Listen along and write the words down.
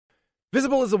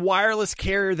Visible is a wireless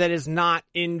carrier that is not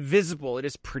invisible. It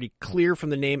is pretty clear from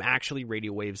the name. Actually,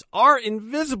 radio waves are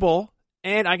invisible.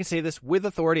 And I can say this with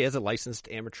authority as a licensed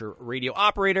amateur radio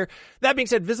operator. That being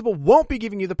said, Visible won't be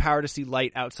giving you the power to see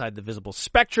light outside the visible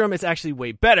spectrum. It's actually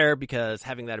way better because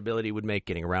having that ability would make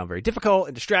getting around very difficult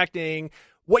and distracting.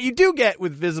 What you do get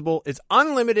with Visible is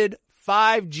unlimited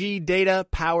 5G data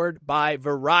powered by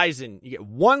Verizon. You get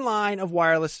one line of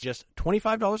wireless, just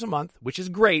 $25 a month, which is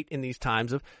great in these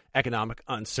times of economic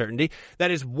uncertainty. That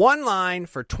is one line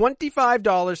for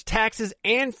 $25, taxes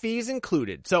and fees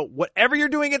included. So whatever you're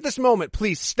doing at this moment,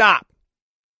 please stop.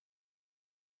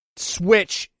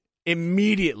 Switch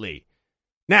immediately.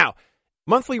 Now,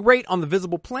 monthly rate on the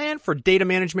Visible plan for data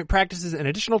management practices and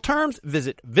additional terms,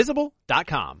 visit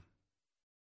visible.com.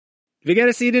 Wie geht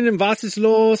es Ihnen? Was ist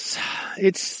los?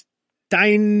 It's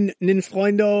dein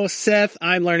Freund Seth.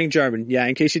 I'm learning German. Yeah,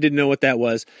 in case you didn't know what that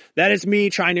was. That is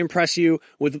me trying to impress you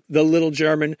with the little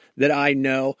German that I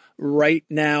know. Right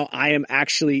now, I am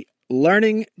actually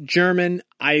learning German.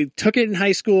 I took it in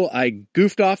high school. I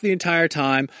goofed off the entire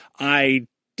time. I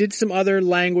did some other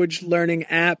language learning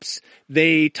apps.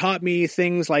 They taught me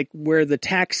things like where the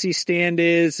taxi stand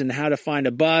is and how to find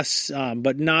a bus,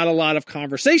 but not a lot of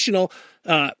conversational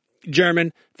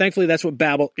German. Thankfully, that's what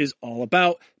Babbel is all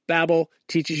about. Babbel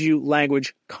teaches you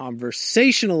language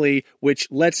conversationally, which,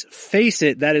 let's face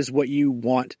it, that is what you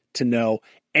want to know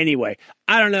anyway.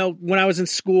 I don't know. When I was in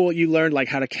school, you learned like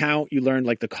how to count. You learned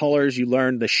like the colors. You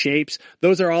learned the shapes.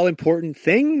 Those are all important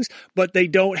things, but they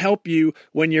don't help you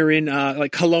when you're in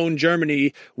like Cologne,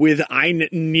 Germany with Ein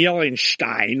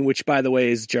Nierenstein, which, by the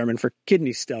way, is German for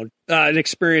kidney stone. An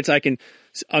experience I can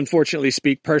unfortunately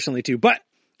speak personally to, but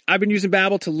I've been using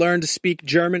Babbel to learn to speak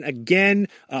German again,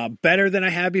 better than I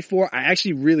had before. I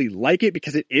actually really like it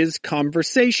because it is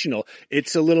conversational.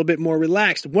 It's a little bit more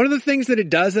relaxed. One of the things that it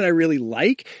does that I really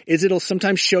like is it'll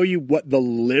sometimes show you what the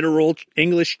literal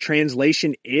English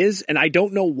translation is. And I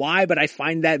don't know why, but I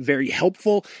find that very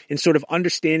helpful in sort of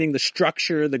understanding the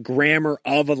structure, the grammar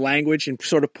of a language and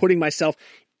sort of putting myself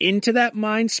into that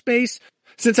mind space.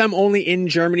 Since I'm only in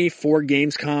Germany for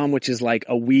Gamescom, which is like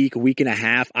a week and a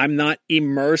half, I'm not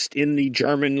immersed in the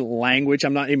German language.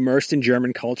 I'm not immersed in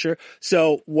German culture.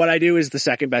 So what I do is the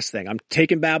second best thing. I'm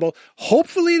taking Babbel.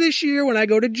 Hopefully this year when I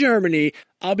go to Germany,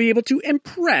 I'll be able to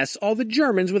impress all the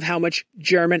Germans with how much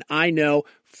German I know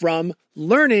from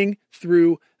learning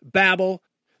through Babbel.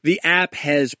 The app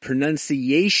has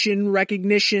pronunciation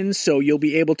recognition, so you'll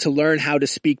be able to learn how to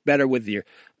speak better with your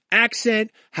accent,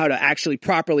 how to actually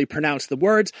properly pronounce the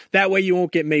words. That way you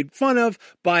won't get made fun of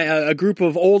by a group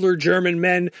of older German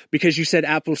men because you said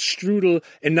Apfelstrudel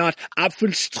and not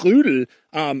Apfelstrudel.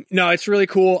 No, it's really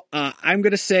cool. I'm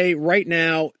going to say right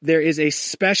now there is a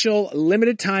special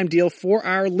limited time deal for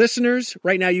our listeners.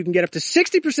 Right now you can get up to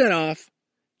 60% off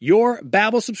your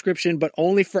Babbel subscription, but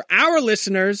only for our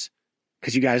listeners,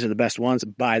 because you guys are the best ones,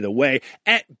 by the way,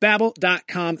 at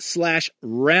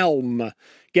babbel.com/realm.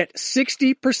 Get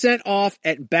 60% off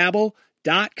at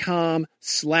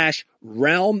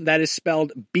babbel.com/realm. That is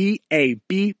spelled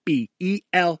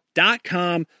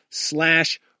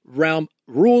BABBEL.com/realm.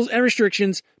 Rules and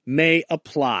restrictions may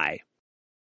apply.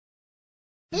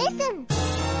 Listen.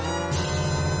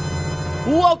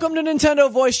 Welcome to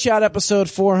Nintendo Voice Chat episode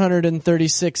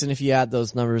 436, and if you add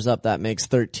those numbers up, that makes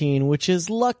 13, which is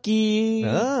lucky.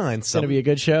 It's going to be a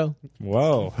good show.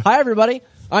 Whoa. Hi, everybody.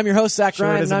 I'm your host, Zach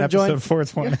Ryan, and I'm joined... episode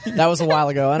 420. That was a while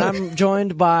ago, and I'm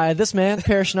joined by this man,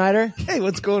 Per Schneider. Hey,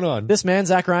 what's going on? This man,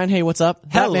 Zach Ryan. Hey, what's up?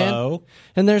 That Hello. Man.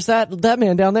 And there's that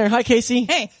man down there. Hi, Casey.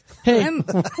 Hey. Hey. I'm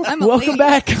Welcome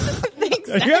back. Thanks.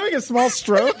 Are you having a small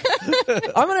stroke?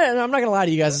 I'm not gonna lie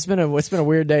to you guys. It's been a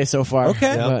weird day so far.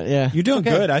 Okay. But, yeah. You're doing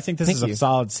Okay. good. I think this Thank is you. a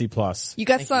solid C+. You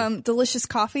got some delicious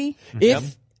coffee?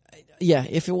 If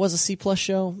it was a C+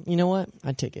 show, you know what?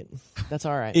 I'd take it. That's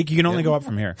all right. You can only go up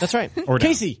from here. That's right. Or down.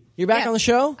 Casey, you're back Yes, on the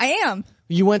show? I am.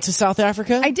 You went to South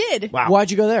Africa? I did. Wow. Why'd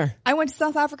you go there? I went to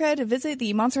South Africa to visit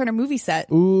the Monster Hunter movie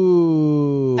set.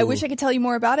 Ooh. I wish I could tell you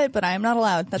more about it, but I am not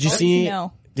allowed. That's all you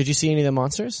know. Did you see any of the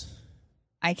monsters?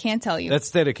 I can't tell you.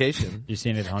 That's dedication. You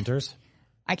see any of the hunters?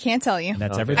 I can't tell you.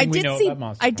 That's everything we know about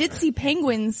monsters. I did see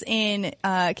penguins in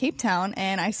Cape Town,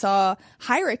 and I saw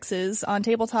hyraxes on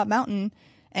Tabletop Mountain,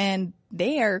 and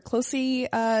they are closely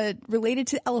related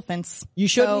to elephants. You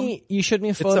showed me a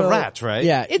photo. It's a rat, right?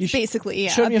 Yeah. It's basically,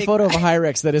 showed me a big photo of a rat.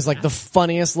 hyrax that is like the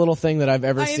funniest little thing that I've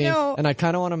ever I seen. know. And I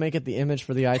kind of want to make it the image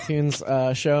for the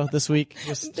iTunes show this week.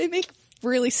 They make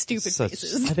really stupid Such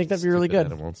faces. I think that'd be really good.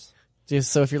 Animals.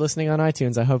 So if you're listening on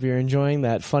iTunes, I hope you're enjoying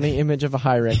that funny image of a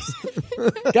hyrax.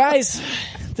 Guys,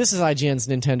 This is IGN's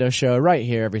Nintendo show right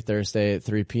here every Thursday at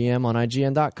 3 p.m. on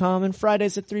IGN.com and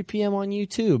Fridays at 3 p.m. on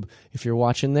YouTube. If you're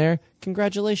watching there,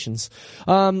 congratulations.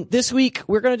 This week,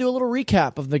 we're going to do a little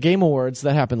recap of the Game Awards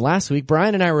that happened last week.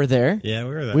 Brian and I were there. Yeah, we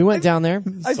were there. We went down there.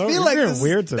 I feel like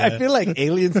weird today. I feel like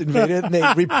aliens invaded and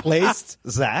they replaced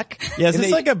Zach. Yeah, is And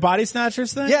this they- like a body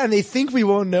snatchers thing? Yeah, and they think we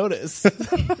won't notice.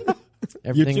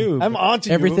 Everything, You do. I'm on to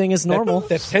you. Everything is normal.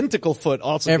 That tentacle foot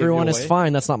also. Everyone gave is you away.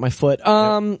 fine. That's not my foot. Is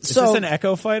So this an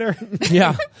Echo Fighter?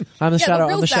 yeah, I'm the Yeah, shadow. the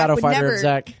real I'm the Zach shadow would fighter never of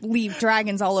Zach. leave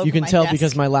dragons all over You can my tell desk.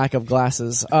 because my lack of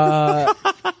glasses.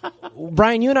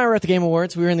 Brian, you and I were at the Game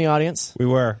Awards. We were in the audience. We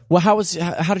were. Well, how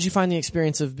did you find the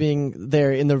experience of being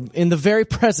there in the very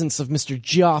presence of Mr.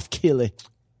 Geoff Keighley?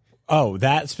 Oh,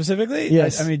 that specifically?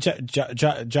 Yes. I mean,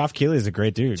 Geoff Keighley is a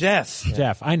great dude. Jeff.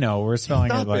 Jeff, I know. We're spelling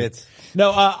Stop it like... it.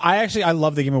 No, I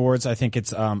love the Game Awards. I think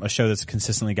it's a show that's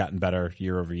consistently gotten better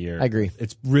year over year. I agree.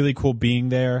 It's really cool being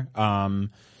there.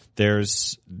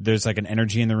 There's like an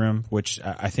energy in the room, which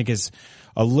I think is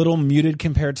a little muted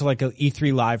compared to like a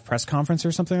E3 live press conference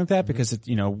or something like that, because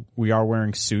we are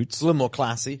wearing suits. A little more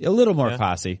classy. A little more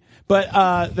classy,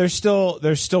 but there's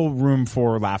still room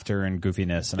for laughter and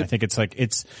goofiness, and I think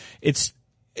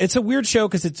it's a weird show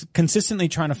because it's consistently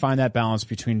trying to find that balance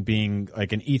between being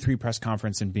like an E3 press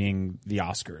conference and being the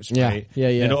Oscars, right? Yeah.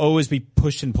 And it'll always be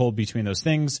pushed and pulled between those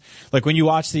things. Like when you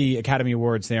watch the Academy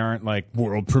Awards, they aren't like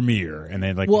world premiere and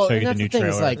they show you the new trailer.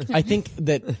 Is, like, I think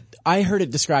that I heard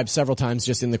it described several times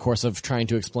just in the course of trying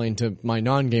to explain to my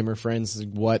non-gamer friends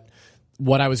what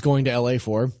I was going to LA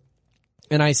for.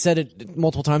 And I said it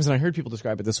multiple times, and I heard people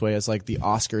describe it this way as like the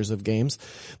Oscars of games.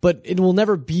 But it will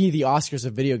never be the Oscars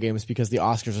of video games because the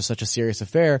Oscars are such a serious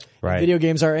affair. Right. Video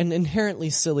games are an inherently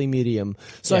silly medium.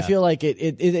 So I feel like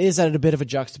it is at a bit of a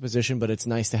juxtaposition, but it's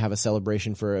nice to have a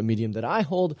celebration for a medium that I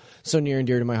hold so near and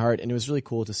dear to my heart. And it was really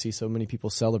cool to see so many people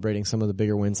celebrating some of the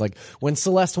bigger wins. Like when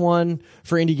Celeste won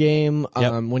for Indie Game,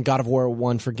 when God of War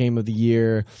won for Game of the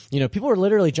Year. People were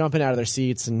literally jumping out of their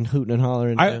seats and hooting and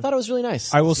hollering. I thought it was really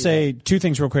nice. I will say two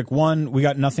things real quick. One, we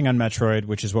got nothing on Metroid,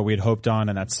 which is what we had hoped on,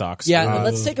 and that sucks. Yeah,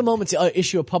 let's take a moment to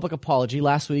issue a public apology.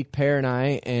 Last week, Pear and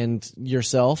I and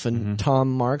yourself and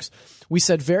Tom Marks, we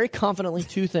said very confidently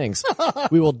two things.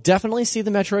 We will definitely see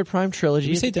the Metroid Prime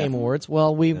trilogy at the Game Awards.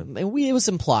 Well, it was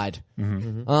implied.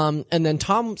 And then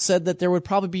Tom said that there would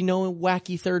probably be no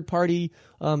wacky third-party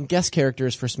guest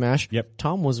characters for Smash. Yep.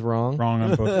 Tom was wrong. Wrong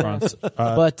on both fronts.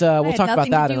 But we'll had talk about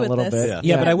nothing to that do in a with little this. bit.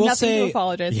 Yeah, but I will Nothing say... to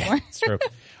apologize for. It's true.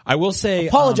 I will say...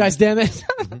 Apologize, damn it.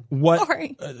 What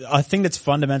Sorry. a thing that's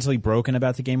fundamentally broken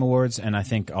about the Game Awards, and I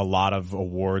think a lot of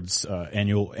awards,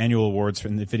 annual awards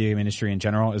from the video game industry in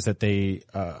general, is that they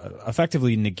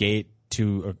effectively negate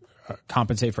to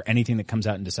compensate for anything that comes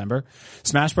out in December.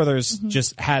 Smash Brothers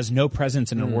just has no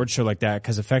presence in an award show like that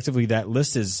because effectively that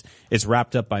list is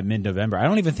wrapped up by mid-November. I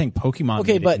don't even think Pokemon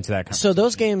made it into that. So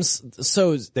those games,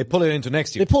 They pull it into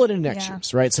next year. they pull it in next Yeah.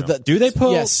 year's, right? So Do they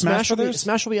pull yes, Smash will be, Brothers?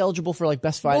 Smash will be eligible for like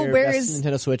Best Fighter, where Best is-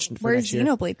 Nintendo Switch for Where's next year.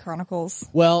 Xenoblade Chronicles?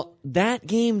 Well, that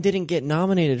game didn't get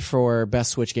nominated for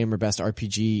Best Switch Game or Best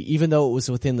RPG, even though it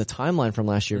was within the timeline from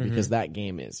last year, because that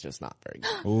game is just not very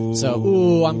good.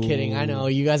 So, I'm kidding. I know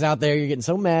you guys out there, you're getting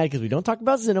so mad because we don't talk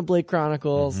about Xenoblade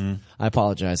Chronicles. I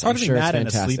apologize. Hard I'm to sure be it's mad and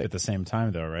fantastic. asleep at the same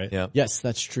time, though, right? Yeah. Yes,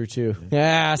 that's true too.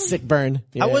 Yeah, sick burn.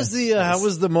 Yeah. How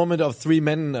was the moment of three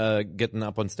men getting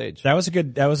up on stage? That was a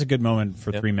good moment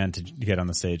for three men to get on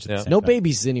the stage. At the same No time.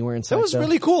 babies anywhere inside. That was though.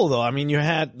 really cool, though. I mean, you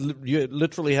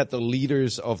literally had the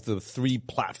leaders of the three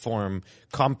platform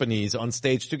companies on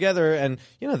stage together, and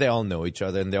they all know each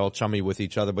other and they're all chummy with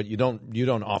each other. But you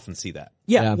don't often see that.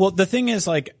 Yeah. Well, the thing is,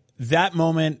 like, that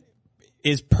moment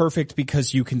is perfect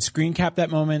because you can screen cap that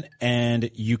moment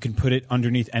and you can put it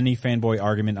underneath any fanboy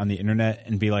argument on the internet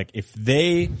and be like, if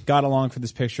they got along for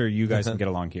this picture, you guys can get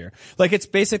along here. Like, it's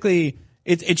basically,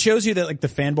 it shows you that, like, the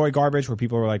fanboy garbage where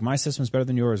people are like, my system's better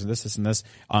than yours, and this, and this,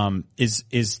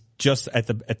 is just at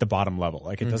the bottom level.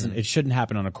 Like, it shouldn't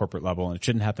happen on a corporate level, and it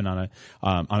shouldn't happen on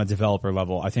a developer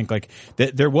level. I think, like,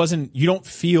 you don't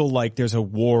feel like there's a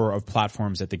war of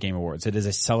platforms at the Game Awards. It is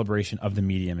a celebration of the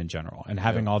medium in general, and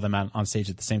having all of them on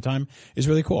stage at the same time is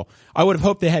really cool. I would have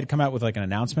hoped they had come out with like an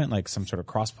announcement, like some sort of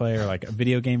crossplay or like a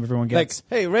video game everyone gets.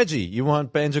 Like, hey, Reggie, you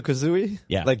want Banjo-Kazooie?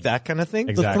 Yeah. Like that kind of thing?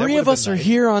 Exactly. The three of us are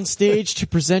here on stage to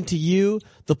present to you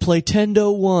the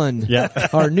Playtendo 1. Yeah.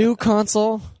 Our new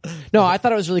console. No, I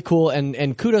thought it was really cool,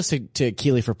 and kudos to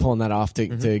Keeley for pulling that off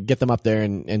to get them up there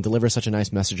and deliver such a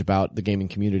nice message about the gaming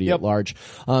community at large.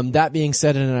 That being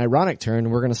said, in an ironic turn,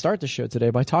 we're going to start the show today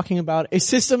by talking about a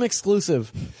system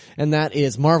exclusive, and that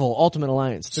is Marvel Ultimate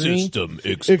Alliance 3. System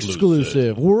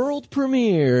exclusive. World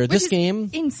premiere. This game.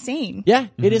 Insane. Yeah,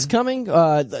 it is coming.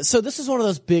 So this is one of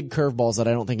those big curveballs that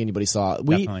I don't think anybody saw.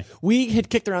 We had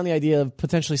kicked around the idea of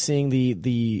potentially seeing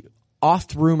the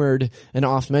oft-rumored and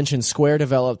oft-mentioned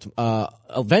Square-developed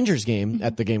Avengers game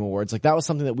at the Game Awards. Like, that was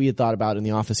something that we had thought about in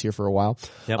the office here for a while.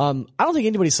 Yep. I don't think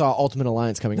anybody saw Ultimate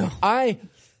Alliance coming. No.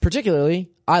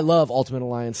 I love Ultimate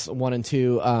Alliance 1 and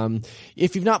 2.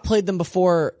 If you've not played them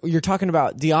before, you're talking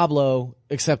about Diablo,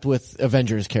 except with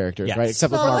Avengers characters, right?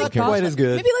 Except with Marvel characters. Quite as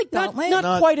good. Maybe like Gauntlet.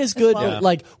 Not quite as good, well. but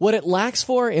like what it lacks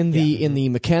for in the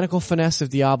mechanical finesse of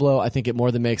Diablo, I think it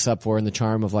more than makes up for in the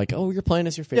charm of like, oh, you're playing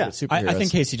as your favorite superheroes. I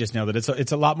think Casey just nailed it.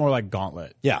 It's a lot more like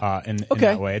Gauntlet. Yeah. In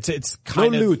that way. It's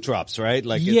kind no of loot drops, right?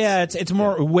 Like it's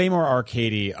way more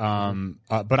arcadey.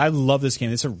 But I love this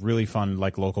game. It's a really fun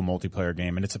like local multiplayer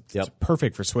game, and it's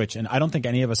perfect for Switch. And I don't think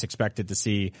any of us expected to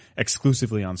see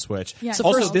exclusively on Switch. Yeah, So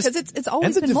also because it's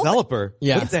always and the been developer.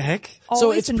 Yeah. What the heck?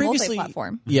 always it's been previously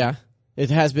multi-platform. Yeah. It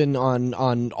has been on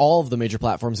all of the major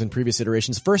platforms in previous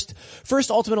iterations. First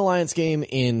Ultimate Alliance game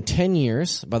in 10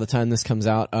 years by the time this comes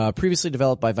out. Previously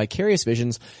developed by Vicarious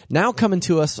Visions, now coming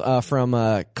to us from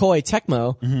Koei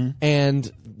Tecmo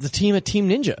and the team at Team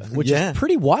Ninja, which is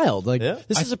pretty wild. Like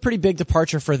this is a pretty big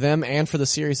departure for them and for the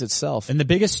series itself. And the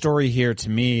biggest story here to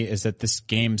me is that this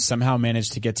game somehow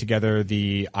managed to get together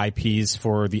the IPs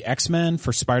for the X-Men,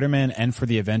 for Spider-Man, and for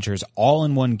the Avengers all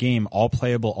in one game, all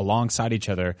playable alongside each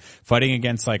other, fighting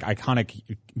against like iconic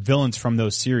villains from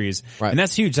those series. Right. And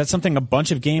that's huge. That's something a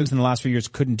bunch of games in the last few years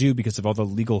couldn't do because of all the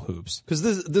legal hoops. Because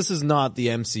this is not the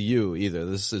MCU either.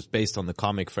 This is based on the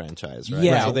comic franchise, right?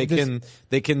 Yeah. So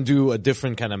they can do a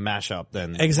different kind of mashup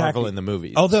than Marvel in the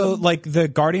movies. Although, like, the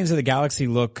Guardians of the Galaxy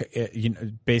look,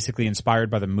 basically inspired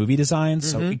by the movie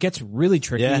designs, so it gets really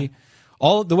tricky. Yeah.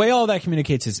 The way all that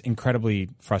communicates is incredibly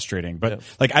frustrating. But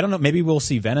like, I don't know, maybe we'll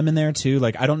see Venom in there too.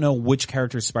 Like, I don't know which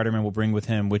characters Spider-Man will bring with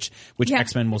him, which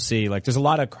X-Men we'll see. Like, there's a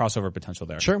lot of crossover potential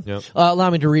there. Sure. Yep.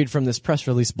 Allow me to read from this press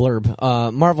release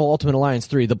blurb. Marvel Ultimate Alliance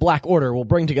 3, the Black Order will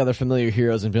bring together familiar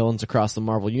heroes and villains across the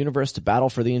Marvel universe to battle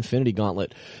for the Infinity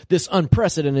Gauntlet. This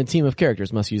unprecedented team of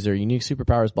characters must use their unique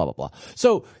superpowers, blah, blah, blah.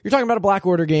 So, you're talking about a Black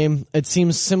Order game. It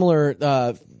seems similar,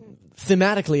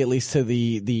 thematically, at least, to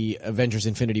the Avengers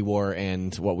Infinity War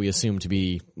and what we assume to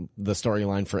be the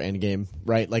storyline for Endgame,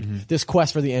 right? Like, this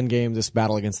quest for the Endgame, this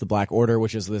battle against the Black Order,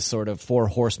 which is this sort of four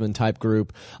horsemen type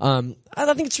group. I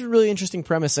think it's a really interesting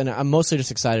premise, and I'm mostly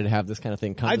just excited to have this kind of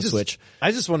thing come to Switch.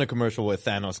 I just want a commercial where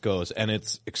Thanos goes, and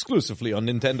it's exclusively on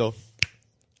Nintendo.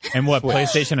 And what,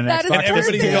 PlayStation and That Xbox? is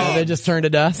Everybody's perfect. gone. They just turned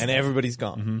to dust. And everybody's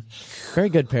gone. Very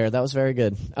good, Pear. That was very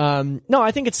good. No,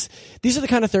 I think these are the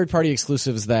kind of third-party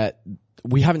exclusives that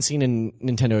we haven't seen in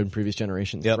Nintendo in previous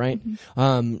generations, right?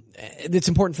 It's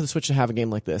important for the Switch to have a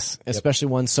game like this, especially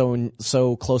one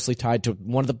so closely tied to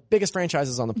one of the biggest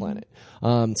franchises on the planet.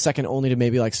 Second only to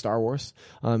maybe like Star Wars,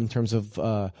 in terms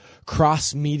of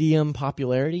cross-medium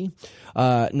popularity.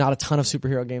 Not a ton of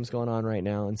superhero games going on right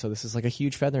now, and so this is like a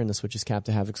huge feather in the Switch's cap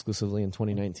to have exclusively in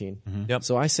 2019.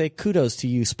 So I say kudos to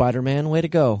you, Spider-Man. Way to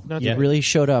go. You really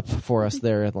showed up for us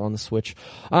there on the Switch.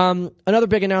 Another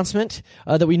big announcement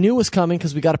that we knew was coming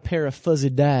because we got a pair of fuzzy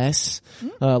dice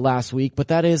last week, but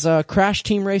that is Crash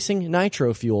Team Racing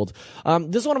Nitro Fueled.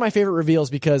 This is one of my favorite reveals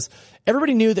because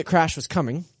everybody knew that Crash was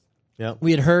coming. Yep.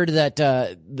 We had heard that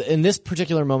in this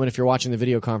particular moment, if you're watching the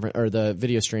video conference or the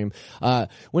video stream,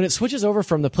 when it switches over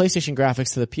from the PlayStation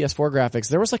graphics to the PS4 graphics,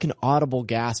 there was like an audible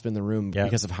gasp in the room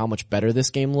because of how much better this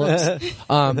game looks.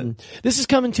 This is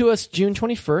coming to us June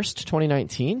 21st,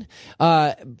 2019.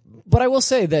 But I will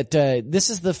say that this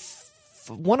is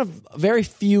one of very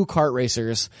few kart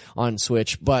racers on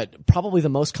Switch, but probably the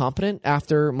most competent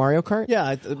after Mario Kart.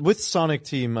 Yeah, with Sonic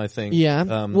Team, I think.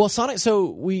 Yeah. Well, Sonic.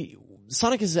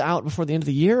 Sonic is out before the end of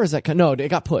the year, or is that no? It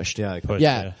got pushed. Yeah, it pushed.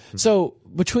 Yeah. So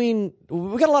we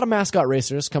got a lot of mascot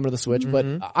racers coming to the Switch, but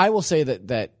I will say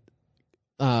that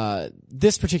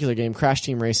this particular game, Crash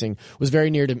Team Racing, was very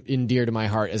near and dear to my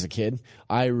heart as a kid.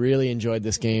 I really enjoyed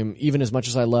this game, even as much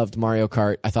as I loved Mario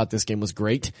Kart. I thought this game was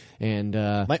great, and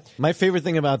my favorite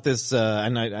thing about this,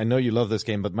 and I know you love this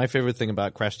game, but my favorite thing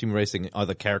about Crash Team Racing are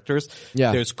the characters.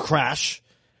 Yeah. There's Crash.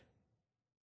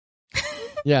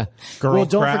 Yeah. Girl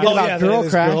don't Crash. forget about Girl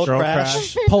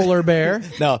Crash, Polar Bear.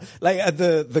 No, like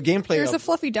the gameplay. There's a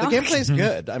fluffy dog. The gameplay's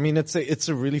good. I mean, it's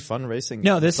a really fun racing.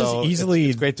 No, this game. is So easily.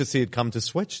 It's great to see it come to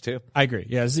Switch too. I agree.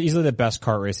 Yeah, this is easily the best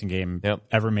kart racing game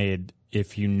ever made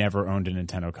if you never owned a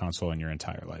Nintendo console in your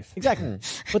entire life. Exactly.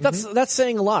 But that's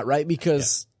saying a lot, right?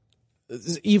 Because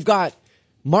you've got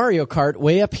Mario Kart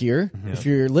way up here. If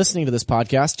you're listening to this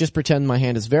podcast, just pretend my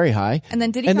hand is very high. And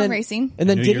then Diddy Kong Racing. And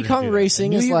then I knew you Diddy were gonna Kong do that. Racing I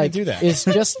knew is you were gonna like, do that. it's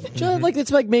just like,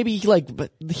 it's like maybe like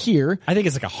but here. I think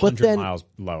it's like 100 then- miles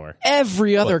lower.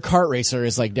 Every other kart racer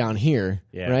is like down here,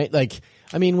 Yeah. right? Like,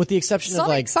 I mean, with the exception of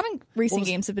like, Sonic racing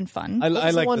games have been fun. I what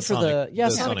was like the one the for Sonic. the the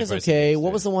Sonic is racing okay. games, What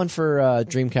too. was the one for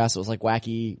Dreamcast? It was like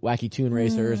Wacky Toon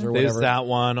Racers or There's whatever. that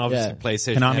one. Obviously, Yeah.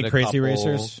 PlayStation. Konami had a Crazy couple.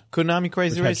 Racers. Konami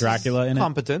Crazy Which had Racers. Dracula in it.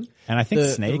 Competent. And I think The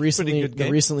Snake. recently, good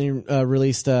game.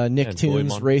 released Nicktoons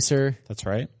Goemon. Racer. That's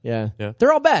right. Yeah. Yeah.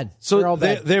 They're all bad. So they're all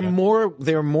there bad.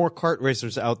 are more kart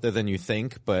racers out there than you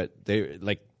think, but they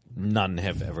like none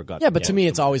have ever got. Yeah, but to me,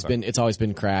 it's always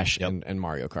been Crash and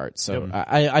Mario Kart. So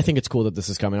I think it's cool that this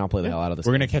is coming. I'll play the hell out of this.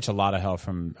 We're going to catch a lot of hell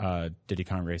from Diddy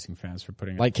Kong Racing fans for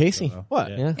putting it like Casey.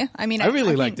 What? Yeah. Yeah, I mean, I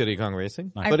really like think Diddy Kong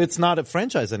Racing, but it's not a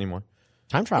franchise anymore.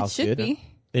 Time it trials, should dude.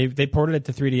 be. They ported it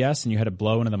to 3DS, and you had to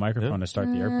blow into the microphone to start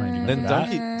the airplane. Do you Then remember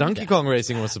that? Donkey Kong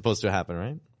Racing was supposed to happen,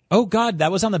 right? Oh God, that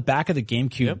was on the back of the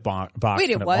GameCube box. Wait,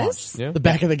 it when was? launched. Yeah. The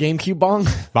back of the GameCube bong.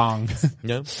 Bong.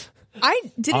 Yeah. I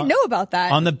didn't know about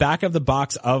that. On the back of the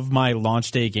box of my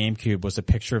launch day GameCube was a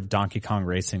picture of Donkey Kong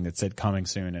Racing that said "coming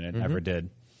soon," and it never did.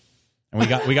 And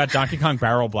we got Donkey Kong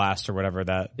Barrel Blast or whatever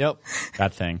that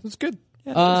thing. It's good.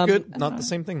 It's good. Not the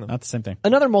same thing though. Not the same thing.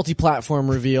 Another multi-platform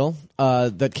reveal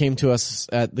that came to us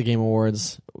at the Game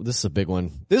Awards. This is a big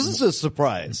one. This is a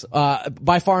surprise.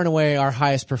 By far and away our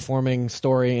highest performing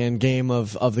story and game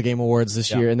of the Game Awards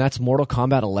this year, and that's Mortal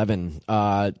Kombat 11.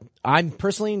 I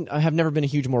have never been a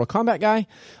huge Mortal Kombat guy.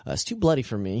 It's too bloody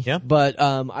for me. Yeah. But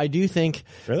I do think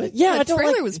Really? Yeah, I the don't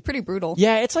trailer like, was pretty brutal.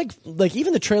 Yeah, it's like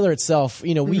even the trailer itself,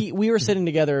 we were sitting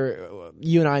together,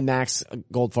 you and I, Max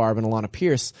Goldfarb and Alana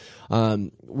Pierce,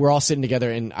 we're all sitting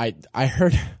together, and I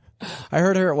heard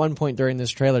her at one point during this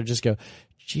trailer just go,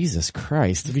 Jesus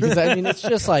Christ, because I mean, it's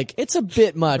just like, it's a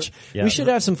bit much. Yeah. We should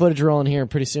have some footage rolling here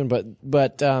pretty soon,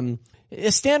 but a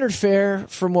standard fare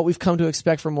from what we've come to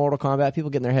expect from Mortal Kombat, people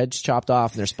getting their heads chopped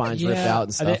off and their spines ripped out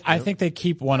and stuff. I think they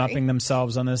keep one-upping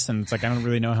themselves on this, and it's like I don't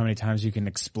really know how many times you can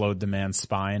explode the man's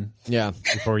spine Yeah.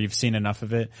 before you've seen enough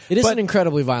of it. It is But an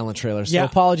incredibly violent trailer, so Yeah.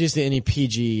 apologies to any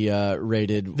PG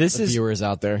rated This is- viewers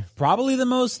out there. probably the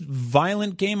most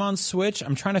violent game on Switch.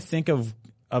 I'm trying to think of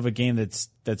a game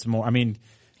that's more. I mean,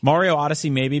 Mario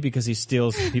Odyssey maybe because he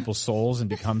steals people's souls and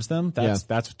becomes them.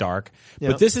 That's dark.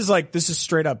 But this is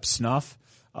straight up snuff.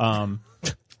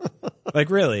 Like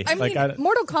really. I mean,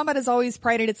 Mortal Kombat has always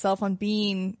prided itself on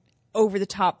being over the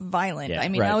top violent. Yeah, I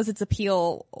mean, right. that was its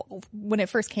appeal when it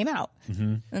first came out,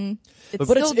 and it's But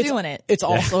still doing it. It's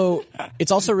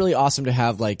also really awesome to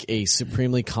have like a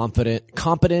supremely competent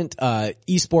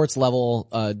esports level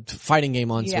fighting game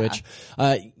on Yeah. Switch.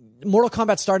 Mortal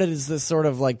Kombat started as this sort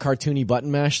of like cartoony button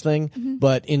mash thing,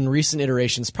 but in recent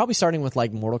iterations, probably starting with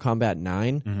like Mortal Kombat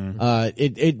 9,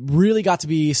 it really got to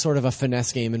be sort of a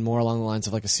finesse game and more along the lines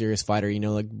of like a serious fighter,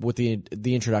 like with the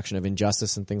introduction of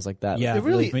Injustice and things like that. Yeah, It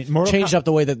really I mean, Mortal changed up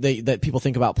the way that people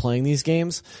think about playing these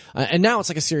games. And now it's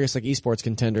like a serious like esports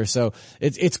contender. So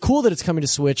it's cool that it's coming to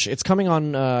Switch. It's coming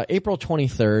on April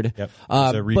 23rd. Yep.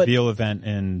 There's a reveal event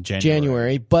in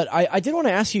January. But I did want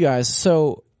to ask you guys,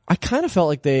 so I kind of felt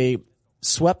like they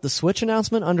swept the Switch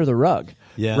announcement under the rug.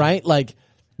 Yeah. Right? Like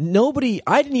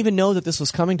I didn't even know that this was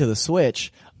coming to the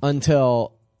Switch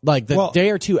until like the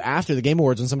day or two after the Game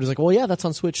Awards when somebody's like, well, yeah, that's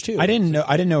on Switch too. I didn't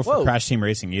know for Whoa. Crash Team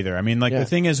Racing either. I mean, like the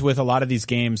thing is with a lot of these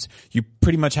games, you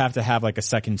pretty much have to have like a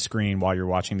second screen while you're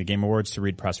watching the Game Awards to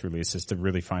read press releases to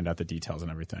really find out the details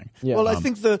and everything. Yeah. Well, I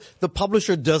think the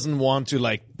publisher doesn't want to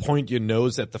like point your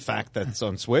nose at the fact that it's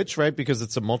on Switch, right? Because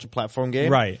it's a multi-platform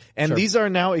game. Right. And these are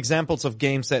now examples of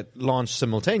games that launch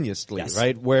simultaneously, Yes.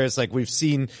 right? Whereas like we've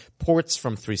seen ports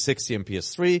from 360 and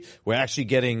PS3, we're actually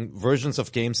getting versions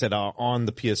of games that are on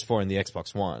the PS4 and the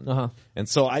Xbox One. And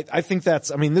so I think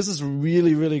this is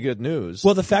really, really good news.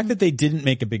 Well, the fact that they didn't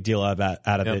make a big deal out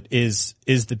of it is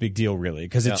the big deal really,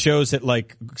 because it shows that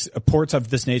like ports of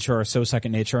this nature are so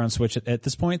second nature on Switch at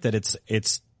this point that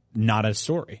it's not a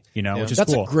story, which is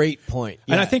That's cool. a great point.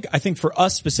 And Yeah. I think for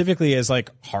us specifically as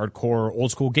like hardcore old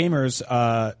school gamers,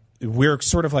 we're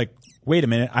sort of like wait a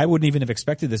minute, I wouldn't even have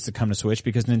expected this to come to Switch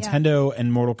because Nintendo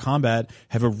and Mortal Kombat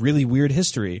have a really weird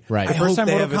history. Right. The I first hope time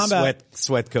they Mortal have Kombat, a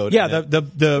sweat code. yeah, in it.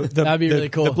 That'd be really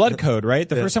cool. The blood code, right?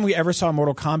 The first time we ever saw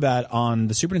Mortal Kombat on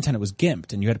the Super Nintendo was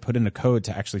gimped, and you had to put in a code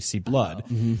to actually see blood.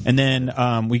 And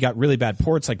then we got really bad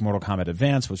ports like Mortal Kombat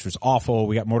Advance, which was awful.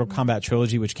 We got Mortal Kombat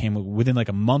Trilogy, which came within like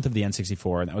a month of the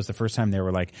N64, and that was the first time they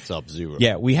were like Sub-Zero.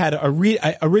 Yeah, we had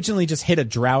I originally just hit a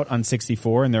drought on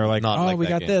 64, and they were like, Not "Oh, like we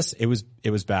that got game. this." It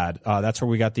was bad. That's where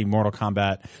we got the Mortal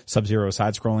Kombat Sub-Zero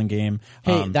side-scrolling game.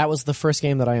 Hey, that was the first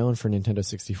game that I owned for Nintendo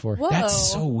 64. Whoa.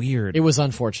 That's so weird. It was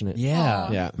unfortunate.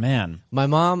 yeah, Yeah. man. My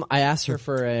mom, I asked her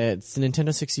for a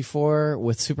Nintendo 64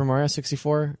 with Super Mario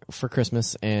 64 for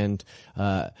Christmas, and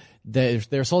they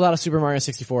were sold out of Super Mario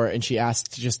 64, and she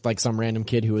asked just like some random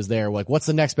kid who was there, like, what's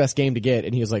the next best game to get?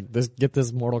 And he was like, get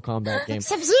this Mortal Kombat game.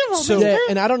 So, yeah,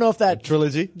 and I don't know if that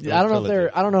Trilogy? I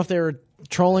don't know if they were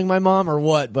trolling my mom or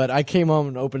what, but I came home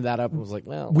and opened that up and was like,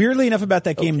 well. Weirdly enough about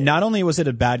that game, not only was it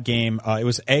a bad game, it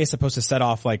was supposed to set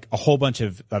off like a whole bunch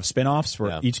of spin-offs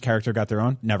where each character got their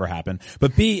own. Never happened.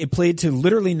 But B, it played to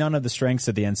literally none of the strengths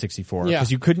of the N64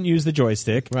 because you couldn't use the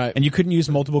joystick, right, and you couldn't use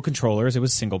multiple controllers. It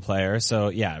was single player. So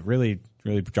yeah, really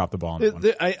dropped the ball on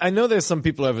that one. I know there's some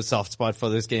people who have a soft spot for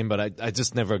this game, but I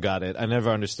just never got it. I never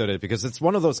understood it because it's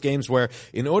one of those games where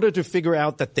in order to figure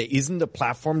out that there isn't a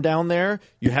platform down there,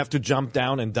 you have to jump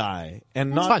down and die.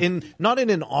 And not in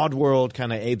an Oddworld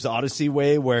kind of Abe's Odyssey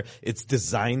way where it's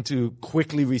designed to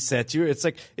quickly reset you. It's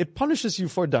like it punishes you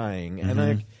for dying.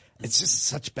 And it's just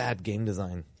such bad game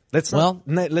design. Let's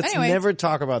never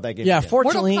talk about that game. Yeah, again.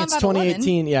 fortunately Mortal it's Kombat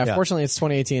 2018. Yeah, fortunately it's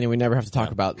 2018 and we never have to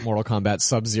talk about Mortal Kombat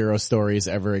Sub-Zero stories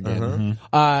ever again.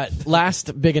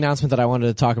 Last big announcement that I wanted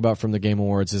to talk about from the Game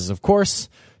Awards is, of course,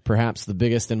 perhaps the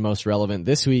biggest and most relevant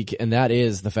this week, and that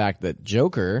is the fact that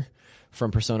Joker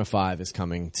from Persona 5 is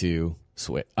coming to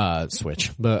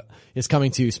Switch, but it's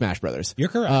coming to Smash Brothers. You're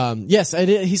correct. Yes,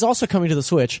 he's also coming to the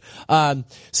Switch.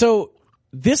 So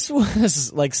this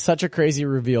was like such a crazy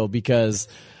reveal because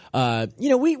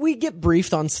we get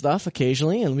briefed on stuff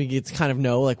occasionally and we get to kind of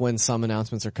know like when some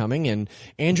announcements are coming, and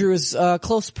Andrew is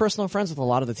close personal friends with a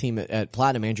lot of the team at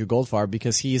Platinum, Andrew Goldfarb,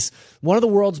 because he's one of the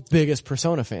world's biggest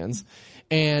Persona fans.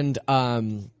 And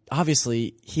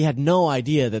obviously he had no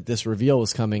idea that this reveal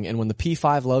was coming, and when the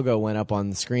P5 logo went up on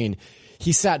the screen,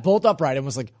 he sat bolt upright and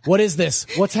was like, "What is this?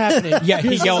 What's happening?" Yeah, he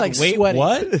was yelled, like "Wait, sweating.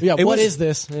 what?" Yeah, What is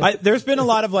this? Yeah. There's been a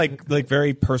lot of like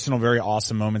very personal, very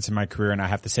awesome moments in my career, and I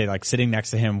have to say, like sitting next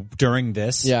to him during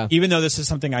this, even though this is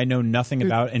something I know nothing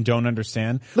about and don't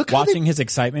understand, watching his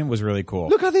excitement was really cool.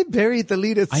 Look how they buried the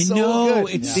lead. It's so know,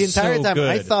 good. it's the entire so time good.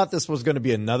 I thought this was going to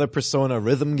be another Persona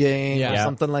rhythm game or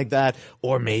something like that,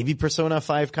 or maybe Persona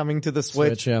 5 coming to the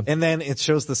Switch. And then it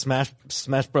shows the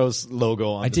Smash Bros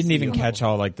logo on. I didn't even catch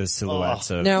all like the silhouettes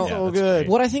of now. So good.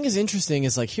 What I think is interesting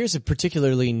is like here's a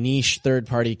particularly niche third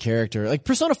party character. Like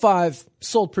Persona 5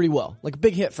 sold pretty well, like a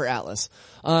big hit for Atlas.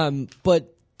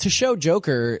 But to show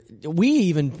Joker,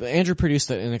 Andrew produced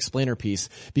an explainer piece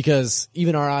because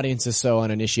even our audience is so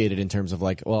uninitiated in terms of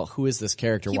like, well, who is this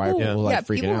character? Why are people like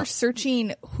freaking people out? were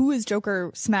searching who is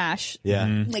Joker Smash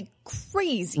like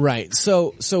crazy. Right.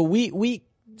 So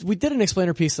we did an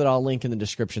explainer piece that I'll link in the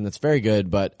description that's very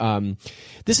good, but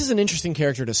this is an interesting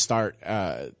character to start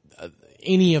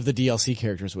any of the DLC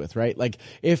characters with, right? Like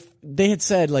if they had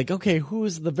said like, okay, who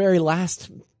is the very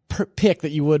last pick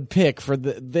that you would pick for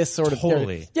this sort of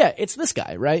character? Yeah, it's this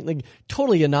guy, right? Like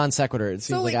totally a non sequitur. It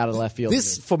seems like out of left field.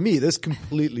 This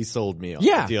completely sold me on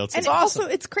Yeah. the DLC. And also,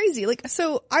 it's crazy. Like,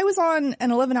 so I was on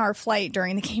an 11-hour flight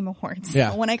during the Game Awards.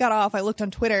 Yeah. When I got off, I looked on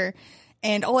Twitter,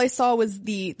 and all I saw was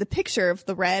the picture of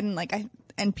the red, and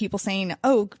and people saying,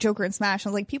 "Oh, Joker and Smash." I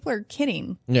was like, people are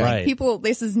kidding. Yeah. Right. People,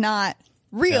 this is not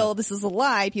real. Yeah. This is a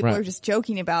lie. People are just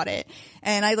joking about it.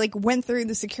 And I went through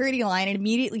the security line and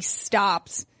immediately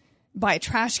stopped by a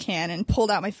trash can and pulled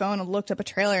out my phone and looked up a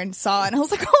trailer and saw it. And I was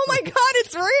like, oh my God,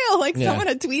 it's real. Someone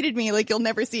had tweeted me, you'll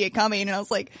never see it coming. And I was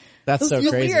like, that's so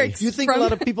crazy. You think a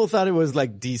lot of people thought it was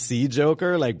like DC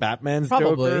Joker, like Batman's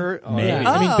Joker? Maybe. Yeah.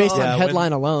 I mean, based on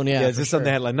headline alone, yeah, just on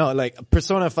the headline. No, like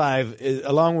Persona 5,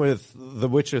 along with The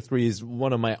Witcher 3, is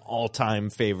one of my all-time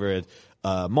favorite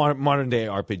modern day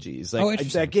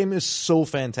RPGs. That game is so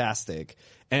fantastic.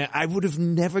 And I would have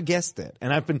never guessed it.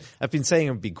 And I've been saying it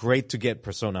would be great to get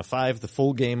Persona 5, the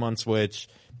full game on Switch.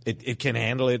 It can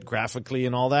handle it graphically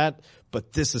and all that.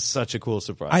 But this is such a cool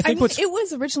surprise. I mean, it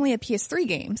was originally a PS3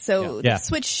 game, so the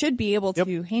Switch should be able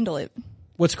to handle it.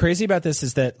 What's crazy about this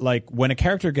is that, like, when a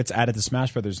character gets added to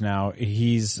Smash Brothers now,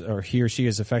 he or she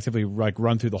is effectively like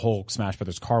run through the whole Smash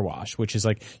Brothers car wash, which is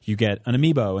like you get an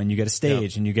amiibo and you get a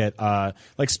stage and you get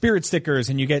like spirit stickers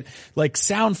and you get like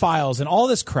sound files and all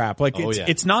this crap. Like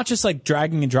it's not just like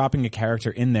dragging and dropping a character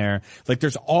in there. Like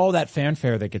there's all that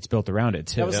fanfare that gets built around it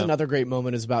too. That was another great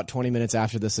moment. Is about 20 minutes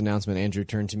after this announcement, Andrew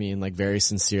turned to me and like very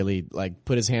sincerely like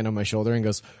put his hand on my shoulder and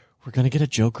goes, "We're gonna get a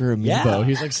Joker amiibo." Yeah.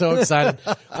 He was like so excited.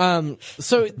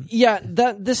 So yeah,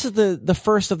 this is the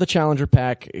first of the Challenger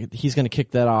Pack. He's gonna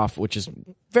kick that off, which is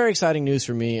very exciting news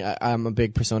for me. I'm a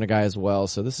big Persona guy as well,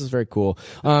 so this is very cool.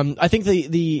 I think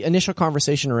the initial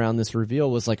conversation around this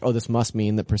reveal was like, oh, this must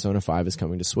mean that Persona 5 is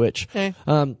coming to Switch. It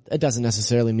doesn't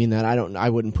necessarily mean that. I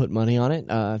wouldn't put money on it.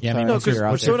 Because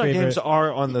Persona games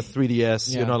are on the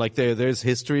 3DS. You know, like there's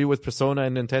history with Persona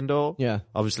and Nintendo. Yeah,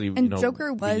 obviously. And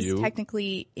Joker was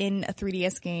technically in a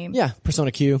 3DS game. Yeah,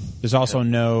 Persona Q. There's also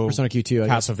no Persona Q2,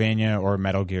 Castlevania or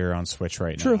Metal Gear on Switch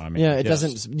right now. I mean, it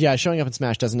doesn't. Yeah, showing up in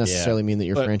Smash doesn't necessarily mean that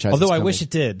your franchise. Although is I coming. wish it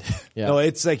did. No,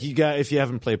 it's like if you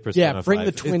haven't played Persona 5, bring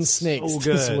the Twin Snakes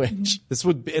to Switch. This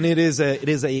would be, and it is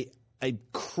a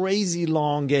crazy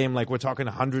long game. Like we're talking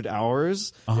 100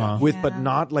 hours but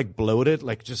not like bloated,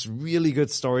 like just really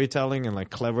good storytelling and like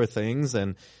clever things.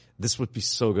 And this would be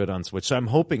so good on Switch. So I'm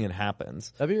hoping it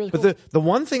happens. That'd be really cool. But the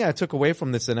one thing I took away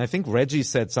from this, and I think Reggie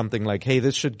said something like, hey,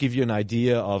 this should give you an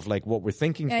idea of like what we're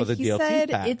thinking for the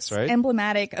DLC packs, it's right?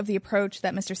 emblematic of the approach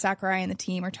that Mr. Sakurai and the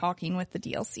team are taking with the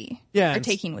DLC. Yeah. Or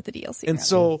taking with the DLC. And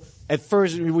so at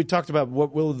first we talked about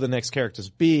what will the next characters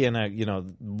be,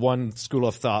 and one school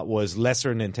of thought was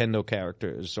lesser Nintendo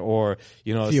characters, or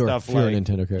fewer stuff like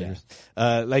Nintendo characters.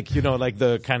 Like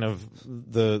the kind of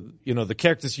the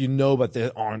characters but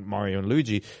they aren't Mario and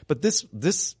Luigi. But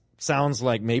this sounds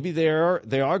like maybe they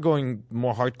are going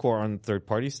more hardcore on third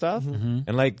party stuff,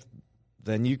 and like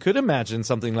then you could imagine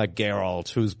something like Geralt,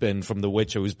 who's been from The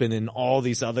Witcher, who's been in all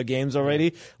these other games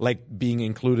already, like being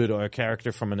included, or a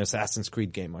character from an Assassin's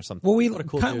Creed game or something. Well, we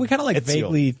kind of like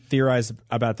vaguely theorized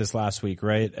about this last week,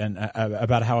 right? And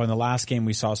about how in the last game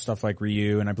we saw stuff like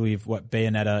Ryu and I believe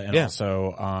Bayonetta and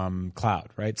also Cloud,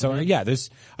 right? So I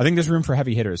think there's room for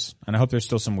heavy hitters, and I hope there's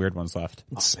still some weird ones left.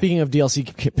 Speaking of DLC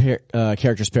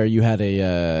characters, Pear, you had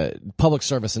a public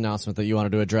service announcement that you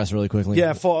wanted to address really quickly.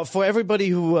 Yeah, for everybody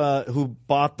who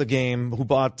bought the game, who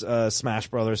bought Smash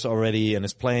Brothers already and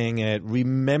is playing it,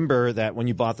 remember that when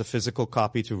you bought the physical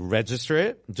copy, to register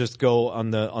it, just go on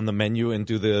the menu and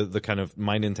do the kind of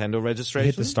My Nintendo registration.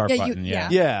 Hit the start button,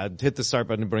 hit the start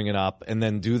button, bring it up, and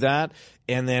then do that.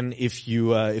 And then if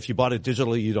you bought it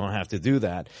digitally, you don't have to do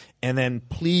that. And then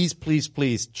please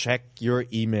check your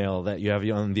email that you have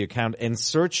on the account and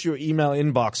search your email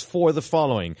inbox for the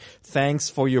following: thanks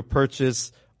for your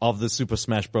purchase of the Super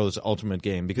Smash Bros. Ultimate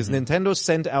game, because Nintendo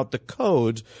sent out the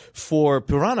code for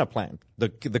Piranha Plant,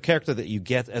 the character that you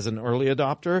get as an early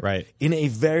adopter, right, in a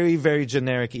very, very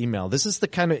generic email. This is the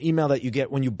kind of email that you get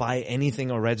when you buy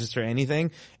anything or register anything,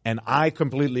 and I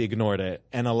completely ignored it,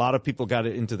 and a lot of people got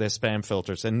it into their spam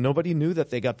filters, and nobody knew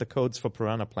that they got the codes for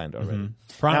Piranha Plant already.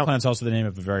 Piranha Plant's also the name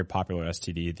of a very popular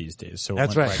STD these days. So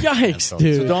that's right. Yikes,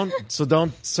 dude. So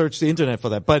don't search the internet for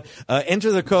that. But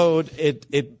enter the code.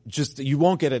 It just, you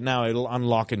won't get it now. It'll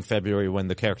unlock in February when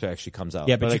the character actually comes out.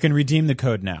 Yeah, but you can redeem the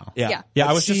code now. Yeah.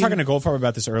 I was just talking to Goldfarb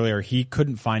about this earlier. He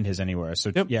couldn't find his anywhere.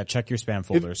 So check your spam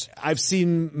folders. I've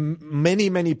seen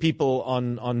many people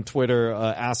on Twitter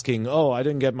asking, "Oh, I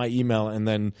didn't get my email," and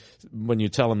then when you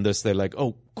tell them this, they're like,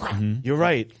 "Oh, crap, you're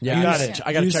right. Yeah, you got it."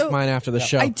 I got to check mine after the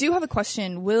show. I do have a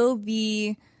question. Will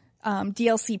the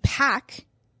DLC pack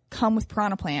come with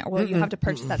Piranha Plant, or will you have to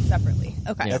purchase that separately?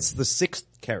 Okay, that's the 6th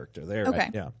character there. Okay,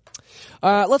 right?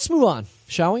 Yeah. Let's move on,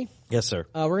 shall we? Yes, sir.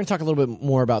 We're going to talk a little bit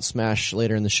more about Smash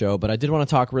later in the show, but I did want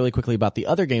to talk really quickly about the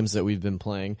other games that we've been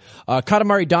playing.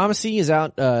 Katamari Damacy is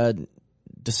out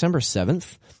December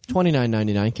 7th,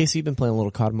 $29.99. Casey, you've been playing a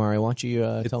little Katamari. Why don't you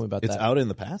tell me about that? It's out in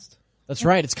the past? That's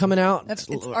right. It's coming out. It's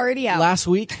already out. Last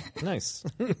week. Nice.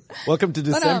 Welcome to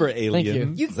December, Alien.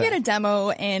 Thank you can get a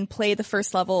demo and play the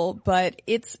first level, but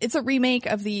it's a remake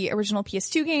of the original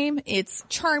PS2 game. It's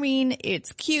charming.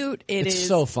 It's cute. It's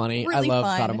so funny. Really I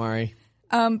love fun.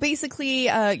 Katamari. Basically,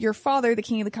 your father, the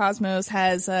king of the cosmos,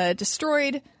 has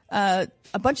destroyed a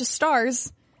bunch of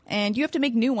stars, and you have to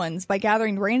make new ones by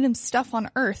gathering random stuff on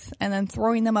Earth and then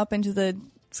throwing them up into the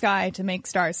sky to make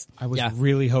stars. I was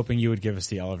really hoping you would give us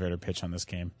the elevator pitch on this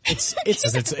game. It's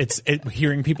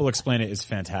hearing people explain it is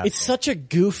fantastic. It's such a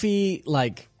goofy,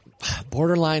 like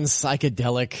borderline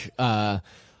psychedelic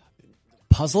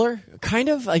puzzler, kind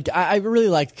of. Like I really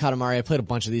liked Katamari. I played a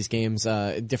bunch of these games,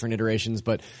 different iterations,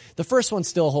 but the first one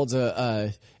still holds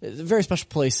a very special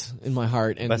place in my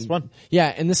heart. And Best one.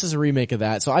 Yeah, and this is a remake of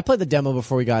that. So I played the demo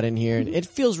before we got in here, and it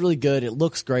feels really good. It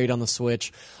looks great on the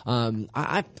Switch.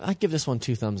 I give this one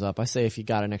 2 thumbs up. I say if you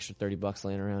got an extra $30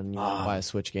 laying around and you want to buy a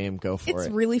Switch game, go for it. It's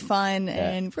really fun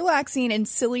and relaxing and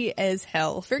silly as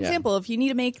hell. For example, if you need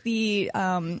to make the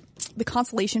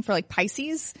constellation for like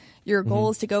Pisces, your goal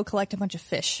is to go collect a bunch of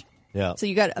fish. Yeah. So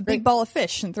you got a big ball of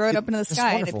fish and throw it up into the sky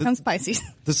and it wonderful. becomes Pisces.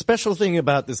 The special thing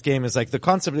about this game is like the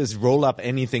concept is roll up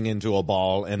anything into a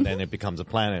ball and then it becomes a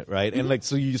planet, right? And like,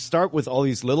 so you start with all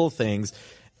these little things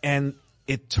and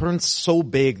it turns so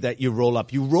big that you roll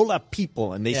up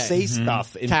people and they say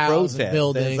stuff in Cows and protest.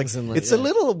 buildings and It's a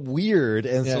little weird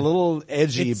and it's a little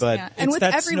edgy, but And It's with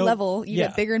that every snow- level, you yeah.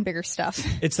 get bigger and bigger stuff.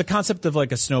 It's the concept of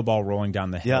like a snowball rolling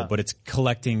down the hill, Yeah. but it's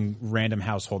collecting random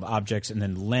household objects and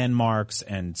then landmarks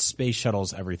and space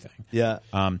shuttles, everything. yeah.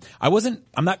 I'm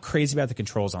not crazy about the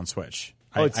controls on Switch.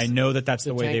 Oh, it's- I know that's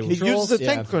the way tank they It were. controls? uses the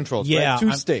Yeah. tank controls, Yeah, right? 2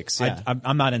 I'm- sticks, yeah.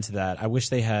 I'm not into that. I wish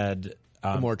they had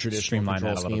more traditional streamlined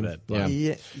that a control little scheme. bit. but-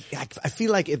 Yeah. Yeah, I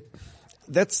feel like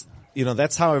that's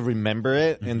how I remember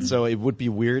it. And so it would be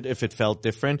weird if it felt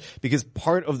different because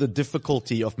part of the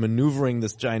difficulty of maneuvering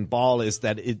this giant ball is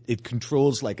that it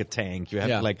controls like a tank. You have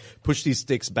to like push these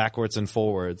sticks backwards and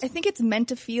forwards. I think it's meant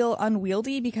to feel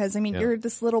unwieldy because, I mean, you're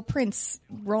this little prince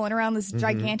rolling around this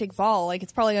gigantic ball. Like,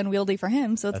 it's probably unwieldy for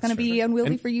him, so it's going to be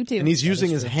unwieldy for you too. And he's using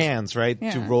his hands, right, to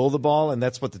Yeah. roll the ball, and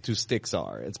that's what the 2 sticks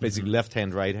are. It's basically left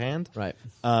hand, right hand. Right.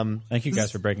 Thank you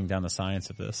guys for breaking down the science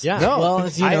of this. Yeah. No, well,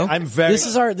 you know, I'm very- This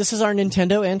is our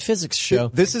Nintendo and physics show.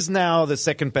 This is now the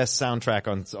second best soundtrack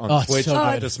on it's Switch so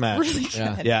after it's Smash. really good.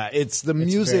 Yeah. Yeah, it's the very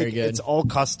music. good. It's all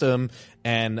custom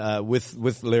and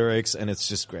with lyrics, and it's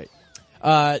just great.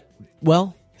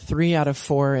 Well, 3 out of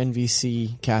 4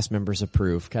 NVC cast members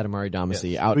approve. Katamari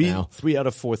Damacy out now. 3 out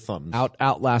of 4 thumbs.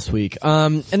 Out last week.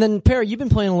 And then Perry, you've been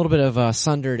playing a little bit of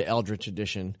Sundered Eldritch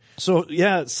Edition. So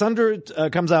yeah, Sundered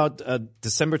comes out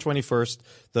December 21st.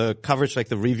 The coverage, like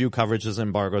the review coverage, is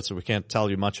embargoed, so we can't tell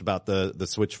you much about the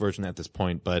Switch version at this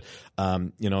point. But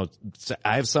you know,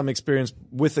 I have some experience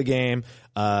with the game.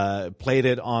 Played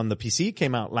it on the PC.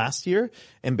 Came out last year,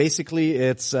 and basically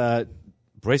it's.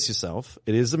 Brace yourself.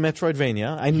 It is a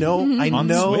Metroidvania. I know. On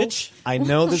Switch? I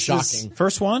know this Shocking. is.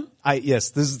 First one?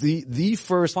 Yes, this is the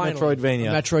first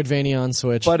Metroidvania. A Metroidvania on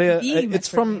Switch. But The it's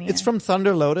from Metroidvania.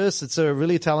 Thunder Lotus. It's a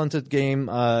really talented game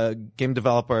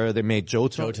developer. They made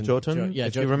Jotun. Yeah,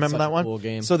 if you Jotun's remember such that a one. cool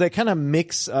game. So they kind of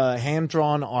mix hand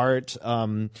drawn art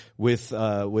with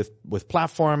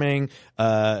platforming.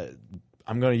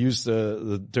 I'm going to use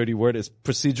the dirty word is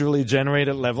procedurally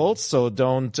generated levels. So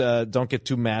don't get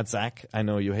too mad, Zach. I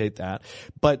know you hate that,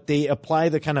 but they apply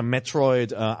the kind of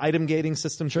Metroid item gating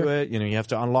system to it. You know, you have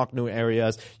to unlock new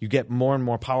areas. You get more and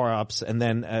more power ups, and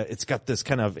then it's got this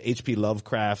kind of H.P.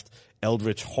 Lovecraft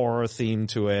eldritch horror theme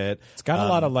to it. It's got a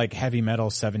lot of like heavy metal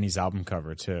 70s album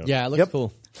cover too. yeah, it looks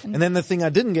cool. And then the thing I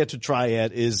didn't get to try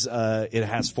yet is it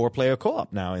has 4-player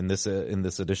co-op now in this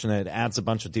edition. It adds a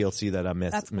bunch of DLC that I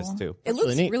That's missed cool. too. It looks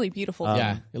really neat. really beautiful.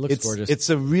 Yeah, it looks gorgeous. It's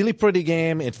a really pretty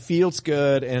game. It feels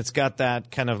good, and it's got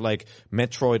that kind of like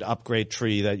Metroid upgrade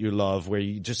tree that you love, where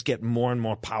you just get more and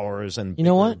more powers and You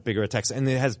know what? bigger attacks, and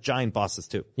it has giant bosses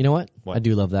too. You know what? What? I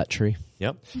do love that tree.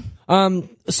 Yep.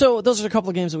 So those are a couple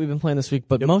of games that we've been playing this week,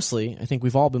 but mostly I think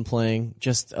we've all been playing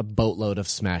just a boatload of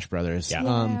Smash Brothers.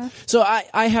 Yeah. So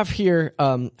I have here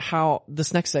how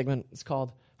this next segment is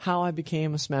called How I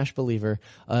Became a Smash Believer,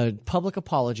 a public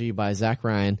apology by Zach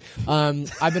Ryan.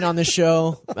 I've been on this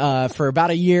show for about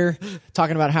a year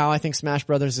talking about how I think Smash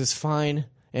Brothers is fine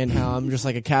and how I'm just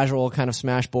like a casual kind of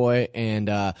Smash boy. And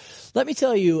let me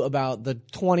tell you about the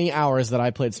 20 hours that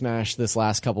I played Smash this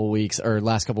last couple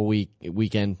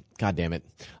weekend. God damn it.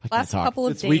 I can't Last talk. couple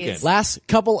of It's days. weekend. Last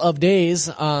couple of days,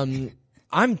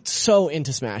 I'm so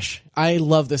into Smash. I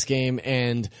love this game,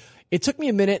 and it took me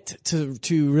a minute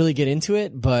to really get into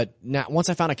it, but now, once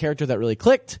I found a character that really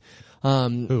clicked,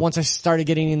 once I started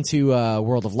getting into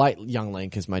World of Light, Young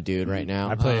Link is my dude right now.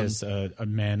 I play as a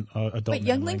man, adult Wait, man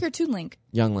Young Link or Toon Link?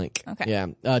 Young Link. Okay.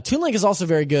 Yeah. Toon Link is also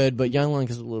very good, but Young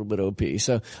Link is a little bit OP.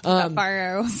 So, Fire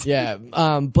arrows. yeah.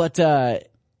 But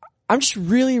I'm just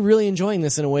really, really enjoying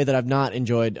this in a way that I've not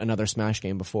enjoyed another Smash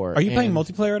game before. Are you playing And-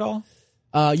 multiplayer at all?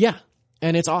 Yeah.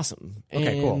 And it's awesome.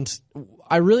 Okay, cool. And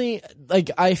I really,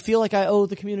 I feel like I owe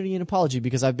the community an apology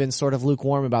because I've been sort of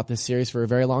lukewarm about this series for a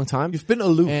very long time. You've been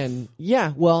aloof. And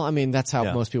yeah, well, I mean, that's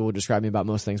how most people would describe me about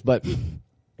most things. But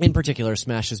in particular,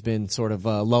 Smash has been sort of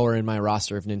lower in my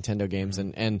roster of Nintendo games,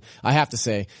 and I have to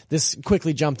say, this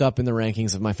quickly jumped up in the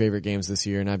rankings of my favorite games this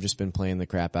year, and I've just been playing the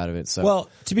crap out of it. So, well,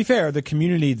 to be fair, the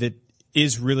community that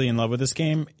is really in love with this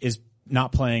game is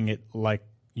not playing it like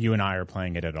you and I are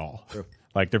playing it at all. True.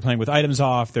 Like, they're playing with items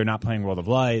off. They're not playing World of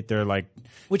Light. They're like,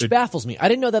 which baffles me. I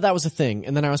didn't know that was a thing.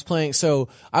 And then I was playing. So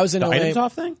I was in LA. Items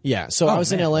off thing? Yeah. So I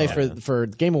was in LA for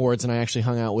Game Awards, and I actually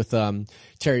hung out with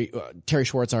Terry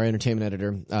Schwartz, our entertainment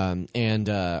editor,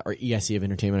 or EIC of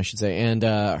entertainment, I should say, and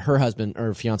her husband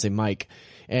or fiance Mike.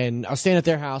 And I was staying at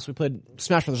their house. We played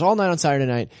Smash Brothers all night on Saturday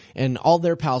night, and all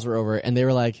their pals were over, and they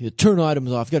were like, turn items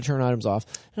off. You gotta turn items off.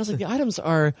 And I was like, the items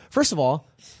are, first of all,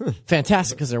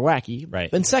 fantastic because they're wacky.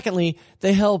 Right. And secondly,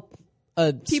 they help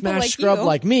a People Smash like scrub you.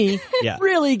 like me Yeah.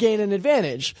 really gain an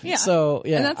advantage. Yeah. So,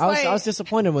 yeah, And that's I why- was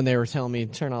disappointed when they were telling me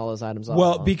turn all those items off.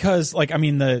 well, because like, I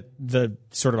mean, the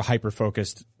sort of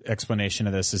hyper-focused explanation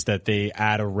of this is that they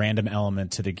add a random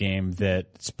element to the game that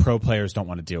pro players don't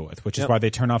want to deal with, which is why they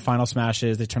turn off Final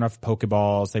Smashes, they turn off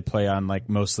Pokeballs, they play on like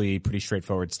mostly pretty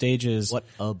straightforward stages. What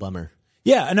a bummer.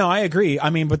 Yeah, no, I agree.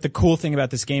 I mean, but the cool thing about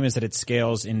this game is that it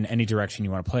scales in any direction you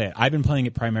want to play it. I've been playing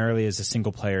it primarily as a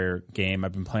single player game.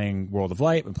 I've been playing World of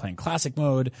Light, been playing classic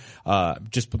mode,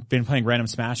 just been playing random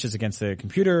smashes against the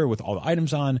computer with all the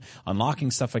items on, unlocking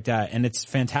stuff like that. And it's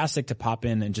fantastic to pop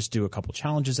in and just do a couple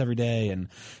challenges every day and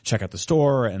check out the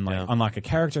store and like unlock a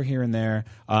character here and there.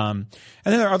 And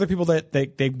then there are other people that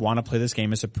they want to play this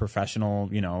game as a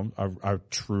professional, you know, a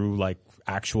true like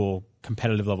actual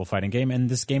competitive level fighting game, and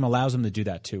this game allows them to do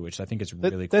that too, which I think is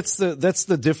really cool. That's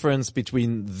the difference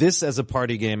between this as a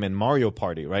party game and Mario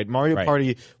Party, right? Mario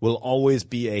Party will always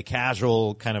be a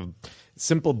casual kind of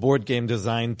simple board game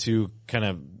designed to kind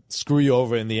of screw you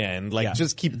over in the end. Like,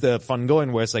 just keep the fun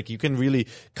going, whereas like you can really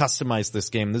customize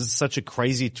this game. This is such a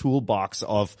crazy toolbox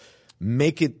of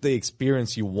make it the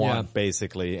experience you want,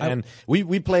 basically. And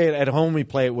we play it at home. We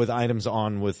play it with items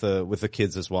on with the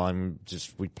kids as well.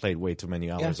 We played way too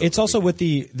many hours. It's also with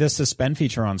the suspend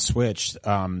feature on Switch,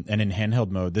 and in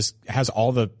handheld mode. This has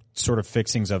all the sort of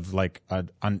fixings of like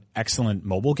an excellent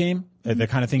mobile game. The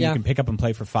kind of thing you can pick up and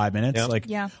play for 5 minutes. Like,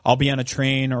 I'll be on a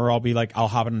train, or I'll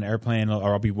hop on an airplane,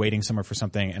 or I'll be waiting somewhere for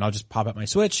something, and I'll just pop up my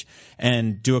Switch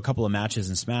and do a couple of matches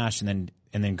and Smash, and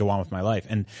then go on with my life.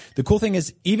 And the cool thing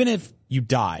is, even if you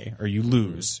die or you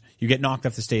lose, you get knocked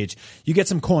off the stage, you get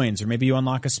some coins, or maybe you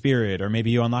unlock a spirit, or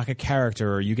maybe you unlock a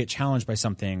character, or you get challenged by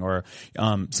something, or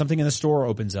something in the store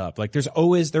opens up. Like, they're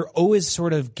always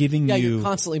sort of giving you. You're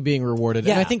constantly being rewarded.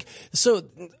 Yeah. And I think, so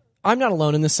I'm not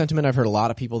alone in this sentiment. I've heard a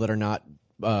lot of people that are not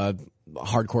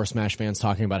hardcore Smash fans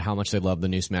talking about how much they love the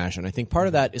new Smash, and I think part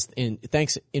of that is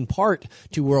thanks in part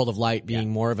to World of Light being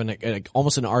more of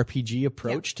almost an RPG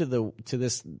approach to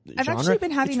this I've genre. actually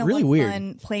been having it's a really lot of weird.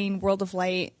 fun playing World of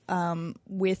Light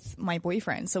with my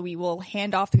boyfriend. So we will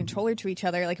hand off the controller to each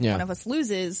other. Like, if one of us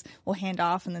loses, we'll hand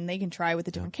off, and then they can try with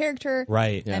a different character.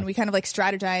 Right. And we kind of like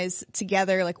strategize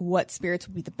together, like what spirits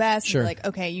would be the best. Sure. And we're like,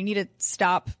 okay, you need to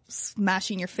stop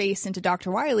smashing your face into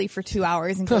Dr. Wily for 2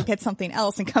 hours and go get something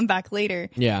else and come back later.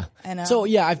 Yeah. And, so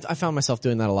yeah, I found myself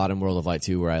doing that a lot in World of Light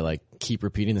too, where I like keep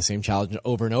repeating the same challenge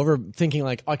over and over, thinking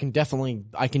like, I can definitely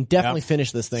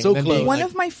finish this thing. So And then close. being One like,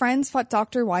 of my friends fought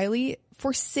Dr. Wily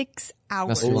for 6 hours.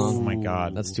 that's too long. Oh my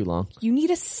God. That's too long. You need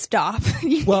to stop.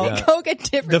 You Well, need to go get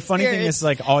different The funny thing spirits. is,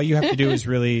 like, all you have to do is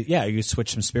really, you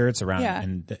switch some spirits around, Yeah.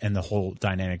 and the whole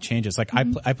dynamic changes. Like,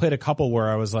 I played a couple where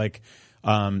I was like,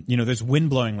 there's wind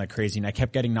blowing like crazy, and I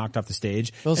kept getting knocked off the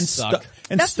stage. Those and suck.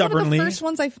 and That's stubbornly, one of the first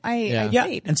ones I Yeah.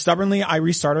 played. and stubbornly, I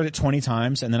restarted it 20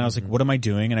 times, and then I was like, what am I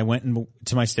doing? And I went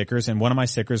to my stickers, and one of my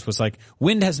stickers was like,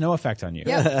 wind has no effect on you.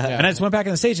 Yeah. And I just went back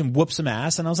on the stage and whooped some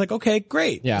ass, and I was like, okay,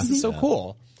 great. Yeah. This is so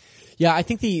cool. Yeah, I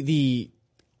think the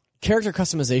character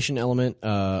customization element,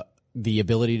 the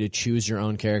ability to choose your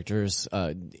own characters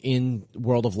in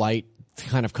World of Light,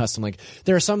 kind of custom. Like,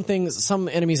 there are some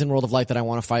enemies in World of Light that I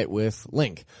want to fight with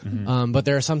Link, but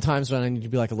there are some times when I need to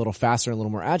be like a little faster and a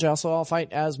little more agile, so I'll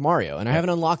fight as Mario. And I haven't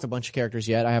unlocked a bunch of characters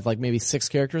yet. I have like maybe 6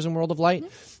 characters in World of Light,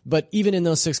 but even in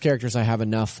those 6 characters, I have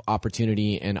enough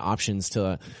opportunity and options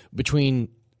to between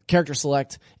character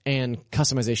select and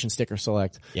customization sticker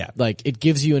select. Yeah. Like, it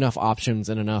gives you enough options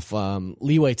and enough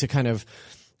leeway to kind of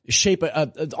shape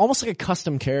almost like a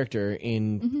custom character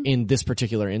in this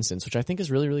particular instance, which I think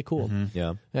is really, really cool.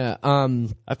 Yeah. Yeah.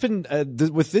 I've been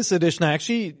with this edition.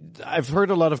 I've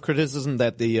heard a lot of criticism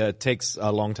that the takes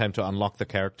a long time to unlock the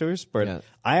characters, but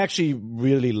I actually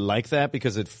really like that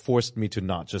because it forced me to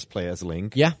not just play as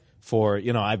Link. Yeah.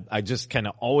 I just kind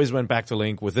of always went back to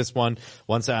Link with this one.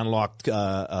 Once I unlocked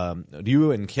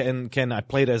Ryu and Ken, I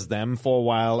played as them for a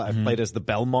while. I've played as the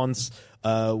Belmonts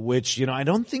which, you know, I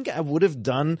don't think I would have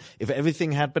done if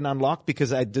everything had been unlocked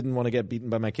because I didn't want to get beaten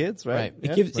by my kids, right?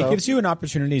 It gives you an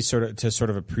opportunity to sort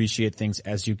of appreciate things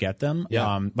as you get them.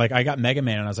 Yeah. Like I got Mega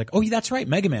Man and I was like, oh, that's right,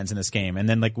 Mega Man's in this game. And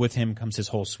then like with him comes his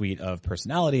whole suite of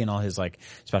personality and all his like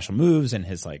special moves and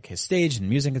his stage and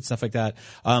music and stuff like that.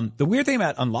 The weird thing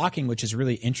about unlocking, which is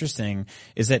really interesting,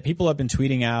 is that people have been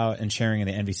tweeting out and sharing in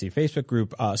the NVC Facebook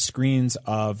group, screens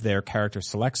of their character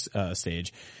select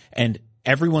stage, and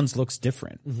everyone's looks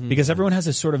different because everyone has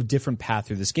a sort of different path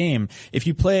through this game. If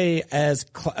you play as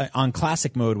on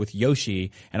classic mode with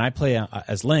Yoshi and I play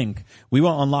as Link, we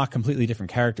will unlock completely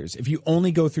different characters. If you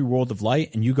only go through World of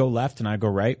Light and you go left and I go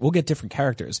right, we'll get different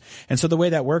characters. And so the way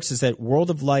that works is that World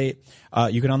of Light,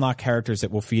 you can unlock characters that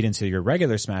will feed into your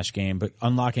regular Smash game, but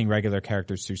unlocking regular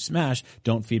characters through Smash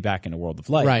don't feed back into World of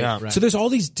Light. Right. Yeah. So there's all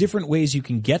these different ways you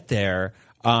can get there.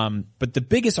 But the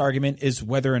biggest argument is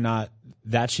whether or not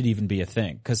that should even be a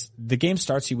thing, because the game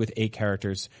starts you with 8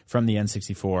 characters from the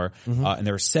N64, and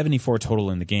there are 74 total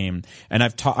in the game. And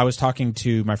I was talking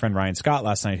to my friend Ryan Scott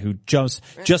last night, who just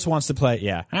wants to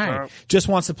play, just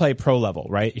wants to play pro level,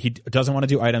 right? He doesn't want to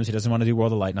do items, he doesn't want to do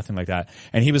World of Light, nothing like that.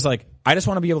 And he was like, I just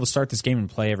want to be able to start this game and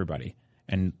play everybody.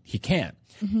 And he can't.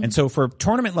 And so for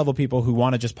tournament level people who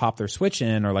want to just pop their Switch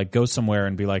in or like go somewhere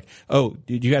and be like, oh,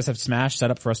 do you guys have Smash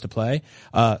set up for us to play?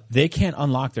 They can't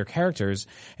unlock their characters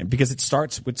because it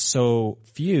starts with so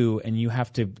few and you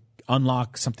have to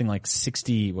unlock something like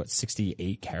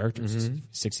 68 characters,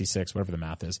 66, whatever the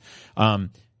math is.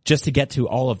 Just to get to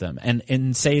all of them.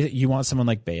 And say that you want someone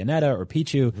like Bayonetta or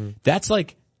Pichu, that's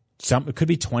like, it could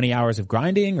be 20 hours of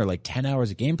grinding or like 10 hours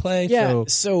of gameplay. Yeah.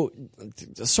 So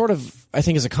sort of, I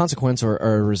think as a consequence or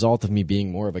a result of me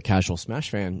being more of a casual Smash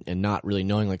fan and not really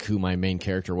knowing like who my main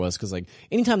character was. Cause like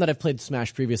anytime that I've played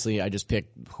Smash previously, I just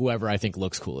pick whoever I think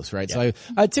looks coolest, right? Yeah. So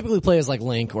I typically play as like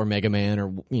Link or Mega Man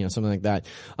or, you know, something like that.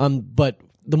 But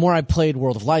the more I played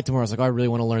World of Light, the more I was like, oh, I really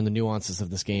want to learn the nuances of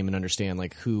this game and understand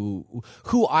like who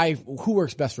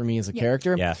works best for me as a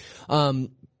character. Yeah.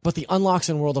 But the unlocks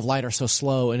in World of Light are so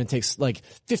slow, and it takes like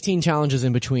 15 challenges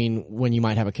in between when you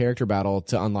might have a character battle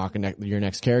to unlock your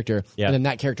next character. Yeah. And then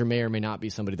that character may or may not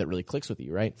be somebody that really clicks with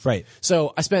you, right? Right.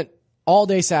 So I spent all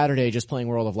day Saturday just playing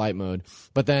World of Light mode,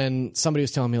 but then somebody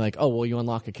was telling me like, oh, well, you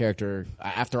unlock a character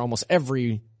after almost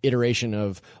every iteration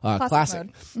of classic.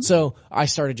 So I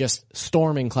started just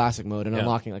storming classic mode and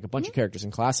unlocking like a bunch of characters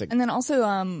in classic. And then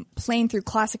also playing through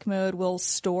classic mode will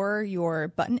store your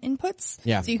button inputs.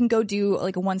 Yeah. So you can go do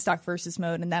like a one stock versus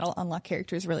mode and that'll unlock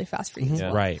characters really fast for you as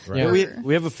well. Right. Yeah,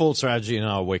 we have a full strategy in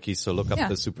our wiki, so look up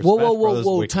the Super Smash Brothers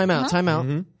Whoa, wiki. time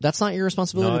out. That's not your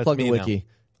responsibility to plug the wiki. Now.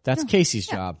 That's Casey's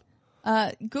job.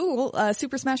 Google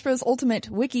Super Smash Bros. Ultimate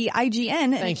Wiki IGN,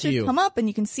 and it should come up, and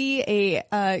you can see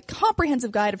a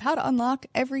comprehensive guide of how to unlock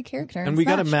every character. And we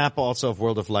got a map also of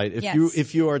World of Light.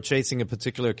 If you are chasing a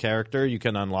particular character, you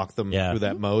can unlock them through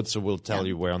that mode. So we'll tell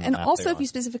you where on the map. And also, if you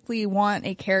specifically want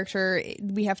a character,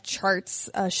 we have charts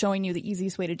showing you the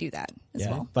easiest way to do that as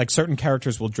well. Like certain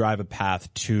characters will drive a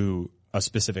path to a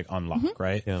specific unlock,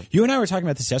 right? Yeah. You and I were talking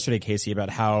about this yesterday, Casey, about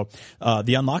how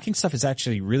the unlocking stuff is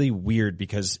actually really weird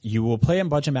because you will play a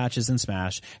bunch of matches in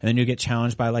Smash and then you get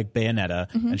challenged by like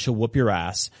Bayonetta and she'll whoop your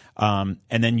ass. And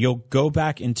then you'll go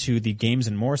back into the Games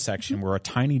and More section where a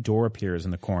tiny door appears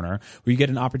in the corner where you get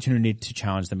an opportunity to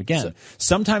challenge them again.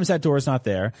 Sometimes that door is not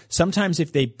there. Sometimes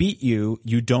if they beat you,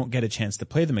 you don't get a chance to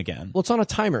play them again. Well, it's on a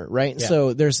timer, right? Yeah. So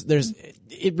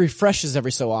it refreshes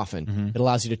every so often. It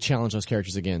allows you to challenge those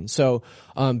characters again. So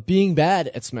being bad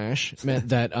at Smash meant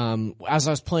that as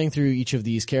I was playing through each of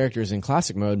these characters in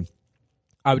classic mode,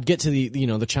 I would get to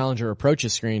the challenger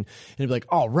approaches screen and it'd be like,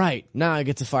 all right, now I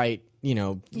get to fight,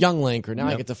 young Link, or now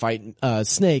I get to fight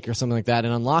Snake or something like that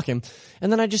and unlock him.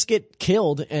 And then I just get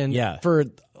killed, and for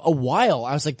a while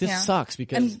I was like, this sucks,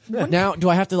 because now do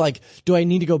I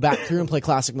need to go back through and play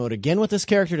classic mode again with this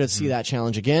character to see that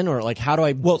challenge again, or like how do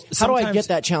I get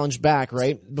that challenge back,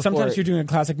 right? Sometimes you're doing a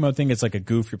classic mode thing, it's like a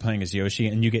goof, you're playing as Yoshi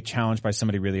and you get challenged by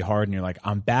somebody really hard and you're like,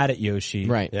 I'm bad at Yoshi,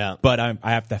 right? Yeah, but I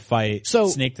have to fight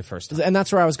Snake the first time. And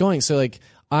that's where I was going. So like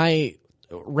I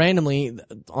randomly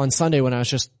on Sunday when I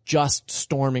was just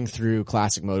storming through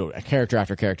classic mode, character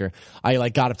after character, I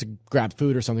like got up to grab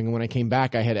food or something, and when I came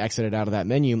back I had exited out of that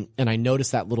menu and I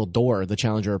noticed that little door, the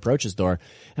challenger approaches door,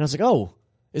 and I was like, oh,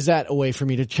 is that a way for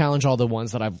me to challenge all the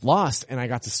ones that I've lost? And I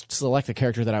got to select the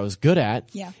character that I was good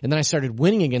at. Yeah. And then I started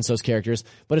winning against those characters.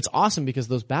 But it's awesome because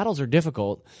those battles are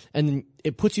difficult and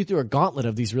it puts you through a gauntlet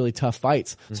of these really tough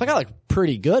fights. So I got like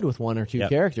pretty good with one or two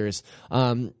characters.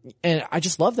 And I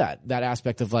just love that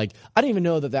aspect of like, I didn't even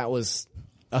know that was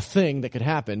a thing that could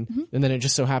happen, and then it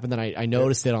just so happened that I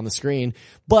noticed it on the screen.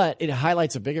 But it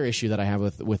highlights a bigger issue that I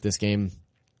have with this game,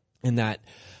 in that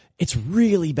it's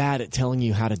really bad at telling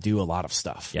you how to do a lot of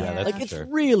stuff. Yeah, that's like for it's sure.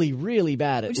 really, really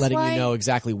bad at letting you know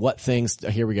exactly what things.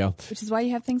 Here we go. Which is why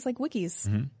you have things like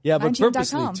wikis. Yeah, but 19.com.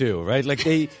 purposely too, right? Like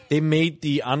they made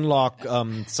the unlock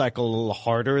cycle a little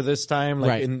harder this time. Like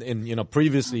Right. in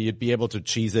previously you'd be able to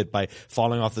cheese it by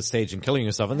falling off the stage and killing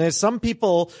yourself. And there's some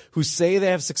people who say they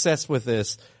have success with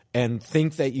this and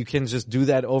think that you can just do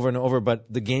that over and over, but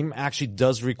the game actually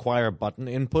does require button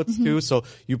inputs too. So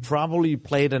you probably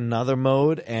played another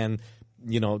mode and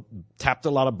tapped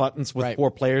a lot of buttons with Right. 4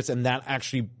 players, and that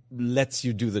actually lets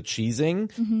you do the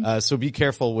cheesing. So be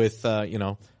careful with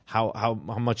how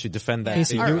much you defend that.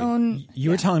 Casey, Our you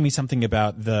were telling me something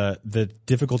about the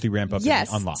difficulty ramp up Yes.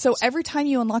 in unlocks. So every time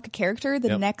you unlock a character,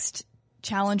 the next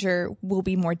challenger will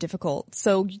be more difficult.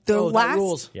 So the that last,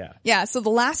 rules. yeah. So the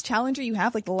last challenger you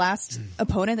have, like the last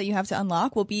opponent that you have to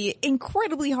unlock, will be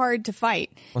incredibly hard to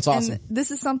fight. That's awesome. And this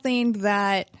is something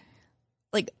that,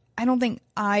 like, I don't think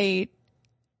I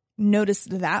noticed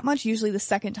that much. Usually the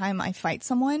second time I fight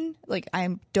someone, like, I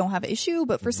don't have an issue,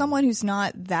 but for someone who's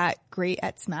not that great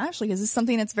at Smash, like, is this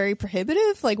something that's very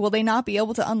prohibitive? Like, will they not be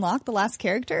able to unlock the last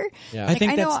character? Yeah. Like, I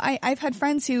think I know that's- I've had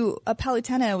friends who,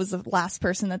 Palutena was the last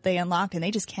person that they unlocked and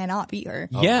they just cannot beat her.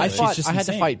 yeah, I she's fought. just I had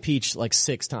to insane. fight Peach like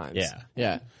 6 times.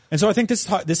 Yeah. And so I think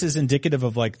this is indicative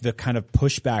of like the kind of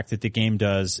pushback that the game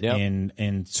does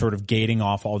in sort of gating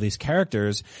off all these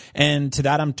characters. And to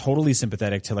that, I'm totally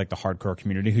sympathetic to like the hardcore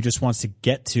community who just wants to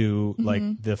get to like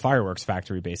the fireworks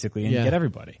factory basically and get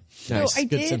everybody. Nice. So I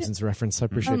Good did- Simpsons reference. I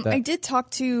appreciate that. I did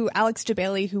talk to Alex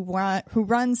Jabali, who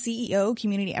runs CEO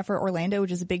Community Effort Orlando,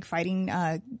 which is a big fighting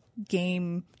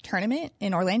game tournament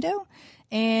in Orlando,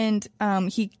 and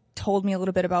he told me a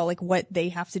little bit about like what they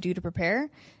have to do to prepare.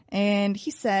 And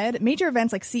he said major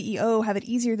events like CEO have it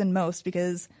easier than most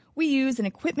because we use an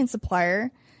equipment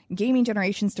supplier, Gaming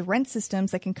Generations, to rent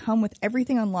systems that can come with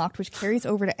everything unlocked, which carries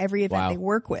over to every event they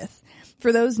work with.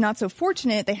 For those not so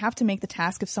fortunate, they have to make the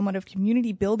task of somewhat of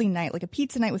community building night, like a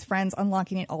pizza night with friends,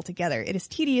 unlocking it all together. It is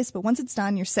tedious, but once it's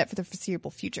done, you're set for the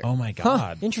foreseeable future. Oh my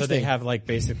God. So interesting. they have like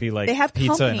basically like They have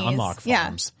pizza and companies. unlock Yeah.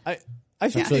 farms. I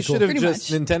think really they should cool. have Pretty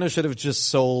just much. Nintendo should have just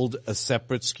sold a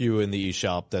separate SKU in the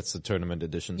eShop. That's the tournament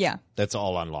edition. Yeah. That's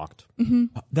all unlocked.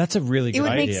 That's a really good It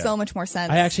would idea. make so much more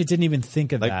sense. I actually didn't even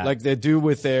think of that. Like they do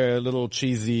with their little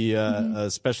cheesy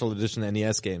special edition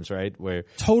NES games, right? Where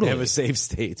Totally. they have a save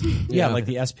state. Yeah, like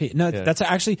the SP. No, that's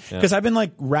actually because I've been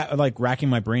like racking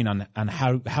my brain on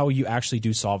how you actually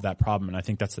do solve that problem, and I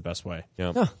think that's the best way.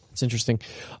 Yeah. Huh, it's interesting.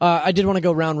 I did want to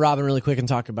go round robin really quick and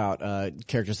talk about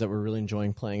characters that we're really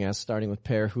enjoying playing as, starting with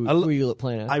Pear. Who are you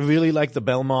playing as? I really like the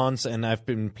Belmonts, and I've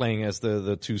been playing as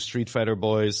the 2 Street Fighter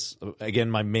boys. Again,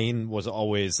 my main was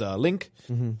always Link.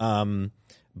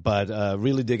 But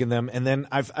really digging them. And then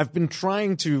I've been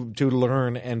trying to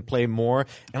learn and play more.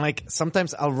 And like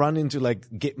sometimes I'll run into like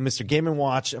Mr. Game &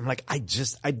 Watch. I'm like, I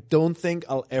don't think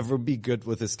I'll ever be good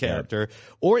with this character.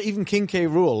 Or even King K.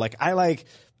 Rool. Like I like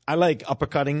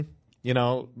uppercutting. You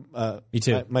know, Me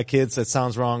too. My kids, that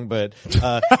sounds wrong, but,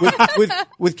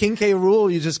 with King K.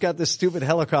 Rool, you just got this stupid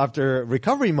helicopter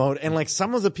recovery mode. And like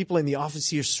some of the people in the office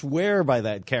here swear by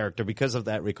that character because of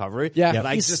that recovery. Yeah. But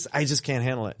I He's- just can't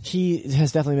handle it. He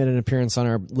has definitely made an appearance on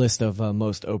our list of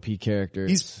most OP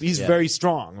characters. He's very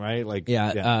strong, right? Like,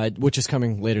 which is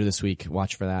coming later this week.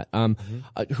 Watch for that.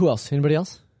 Who else? Anybody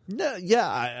else? No,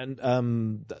 yeah,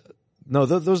 and no,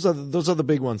 those are the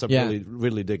big ones I'm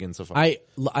really digging so far.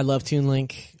 I love Toon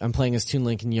Link. I'm playing as Toon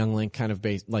Link and Young Link, kind of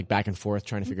based like back and forth,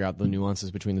 trying to figure out the nuances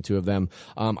between the two of them.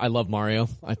 I love Mario.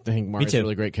 I think Mario's too. a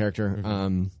really great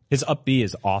character. His up B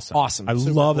is awesome. Awesome. I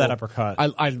Super love that cool. uppercut.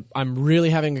 I'm really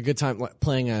having a good time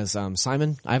playing as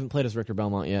Simon. I haven't played as Richter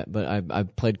Belmont yet, but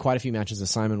I've played quite a few matches as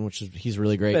Simon, he's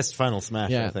really great. Best Final Smash,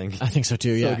 Yeah, I think. so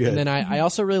too. Yeah, good. and then I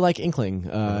also really like Inkling.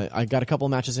 I got a couple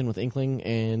of matches in with Inkling,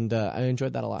 and I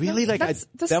enjoyed that a lot. Really, like That's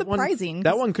that surprising. one.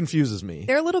 That one confuses me.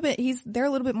 They're a little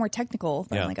bit more technical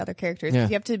than like other characters. Yeah.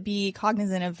 You have to be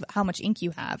cognizant of how much ink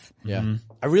you have. Yeah,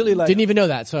 I really like. didn't even know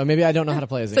that, so maybe I don't know how to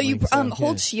play as So Inkling. you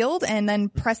hold shield and then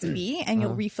press B, and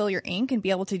you'll refill your ink and be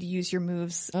able to use your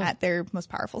moves at their most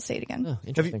powerful state again.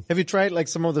 Interesting. Have you tried like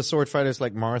some of the sword fighters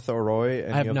like Martha or Roy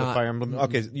and I have the not. Fire Emblem?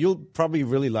 Okay, you'll probably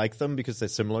really like them because they're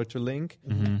similar to Link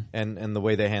and the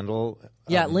way they handle.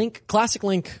 Yeah, Link, classic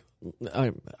Link.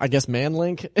 I guess man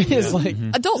Link is like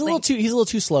Adult he's a little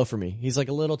too slow for me. He's like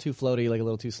a little too floaty, like a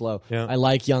little too slow. Yeah. I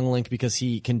like young Link because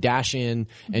he can dash in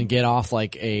and get off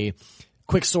like a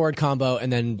quick sword combo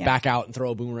and then back out and throw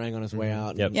a boomerang on his way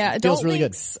out. Yep. Yeah, Feels adult really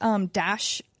Link's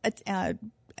dash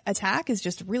attack is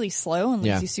just really slow and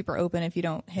leaves you super open if you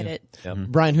don't hit it.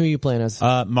 Brian, who are you playing as?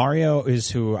 Mario is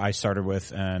who I started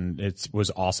with, and it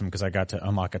was awesome because I got to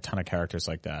unlock a ton of characters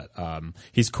like that.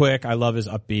 He's quick. I love his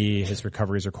up B. His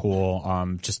recoveries are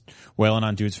cool. Just wailing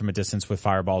on dudes from a distance with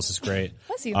fireballs is great.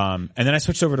 Bless you. And then I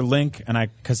switched over to Link, and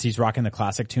cause he's rocking the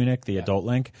classic tunic, the adult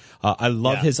Link. I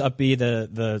love his up B.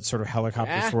 The sort of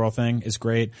helicopter swirl thing is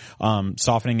great.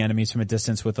 Softening enemies from a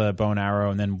distance with a bow and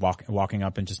arrow, and then walking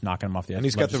up and just knocking them off the edge. And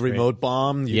he's got the remote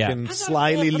bomb. You can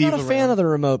slyly I'm leave not a fan of the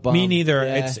remote bomb. Me neither.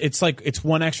 Yeah. It's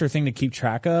one extra thing to keep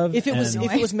track of. If it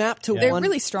was mapped to They're one,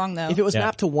 really strong though. if it was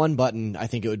mapped to one button, I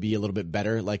think it would be a little bit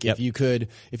better. Like if you could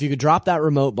drop that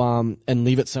remote bomb and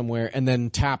leave it somewhere and then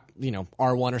tap,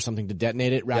 R1 or something to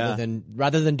detonate it rather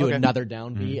than do another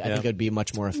down B, I think it would be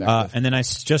much more effective. And then I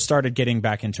just started getting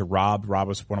back into Rob. Rob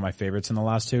was one of my favorites in the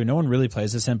last two. No one really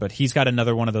plays as him, but he's got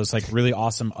another one of those like really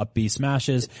awesome up B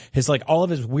smashes. His like all of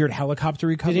his weird helicopter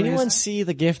recoveries. Did anyone see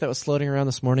the GIF that was floating around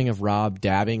this morning of Rob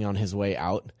dabbing on his way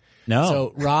out? No.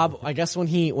 So Rob, I guess when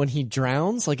he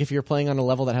drowns, like if you're playing on a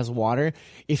level that has water,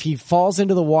 if he falls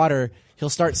into the water, he'll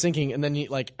start sinking, and then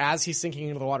as he's sinking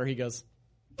into the water, he goes.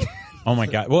 Oh my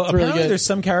god! Well, really apparently good. there's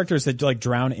some characters that like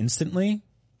drown instantly.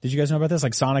 Did you guys know about this?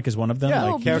 Like Sonic is one of them. Yeah,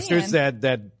 Like characters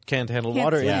that can't handle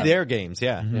water swim. in their games.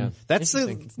 Yeah, that's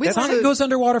Sonic goes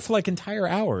underwater for like entire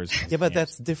hours. Yeah, but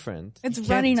that's different. It's you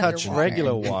running can't touch underwater.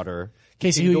 regular water.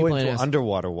 Casey, you who go are you playing into as?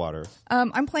 underwater water.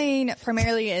 I'm playing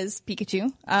primarily as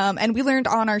Pikachu. And we learned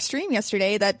on our stream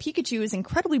yesterday that Pikachu is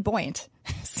incredibly buoyant.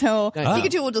 So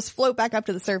Pikachu will just float back up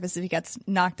to the surface if he gets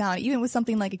knocked down, even with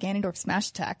something like a Ganondorf smash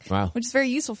attack. Wow. Which is very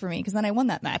useful for me because then I won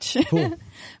that match. Cool.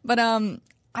 But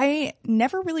I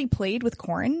never really played with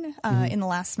Corrin in the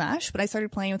last Smash, but I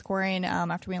started playing with Corrin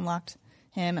after we unlocked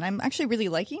him, and I'm actually really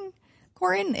liking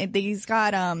Corrin. He's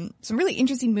got some really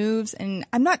interesting moves, and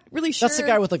I'm not really sure. That's the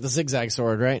guy with like the zigzag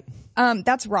sword, right?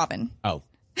 That's Robin. Oh.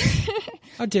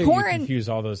 How dare you confuse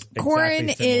all those?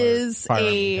 Corrin is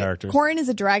characters. Corrin is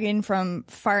a dragon from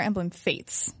Fire Emblem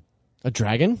Fates. A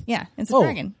dragon? Yeah, it's a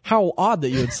dragon. How odd that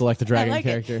you would select the dragon I like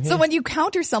character. it. So when you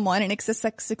counter someone and it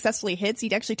successfully hits,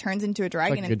 he actually turns into a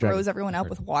dragon and throws everyone out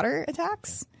with water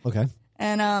attacks. Okay.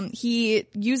 And he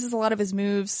uses a lot of his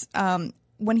moves.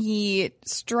 When he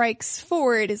strikes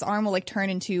forward, his arm will like turn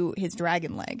into his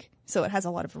dragon leg, so it has a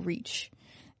lot of reach.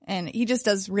 And he just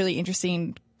does really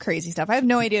interesting, crazy stuff. I have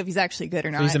no idea if he's actually good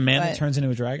or not. So he's a man that turns into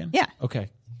a dragon? Yeah. Okay.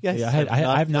 Yes, Yeah,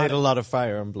 I've not played a lot of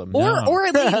Fire Emblem. Or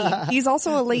a lady. He's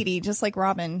also a lady, just like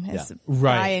Robin is a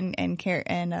Right. guy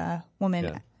and woman.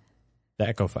 Yeah. The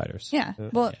Echo Fighters. Yeah.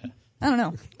 Well, I don't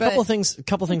know. But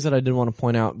Couple things that I did want to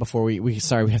point out before we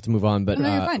sorry we have to move on, but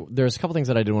No, you're fine. there's a couple things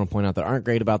that I did want to point out that aren't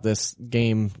great about this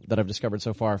game that I've discovered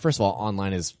so far. First of all,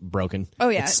 online is broken. Oh,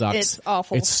 yeah. It sucks. It's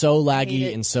awful. It's so I hate laggy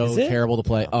it. and so terrible to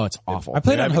play. Oh, it's awful. I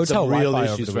played on having hotel some real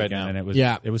Wi-Fi over issues the right weekend, now.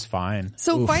 and it was fine.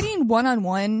 So fighting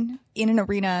one-on-one in an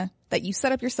arena that you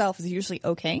set up yourself is usually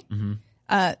okay. Mm-hmm.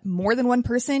 More than one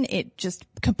person, it just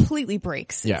completely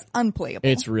breaks. Yeah. It's unplayable.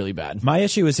 It's really bad. My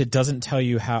issue is it doesn't tell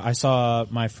you how. I saw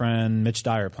my friend Mitch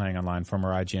Dyer playing online, former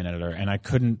IGN editor, and I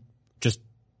couldn't just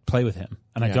play with him,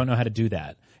 and I don't know how to do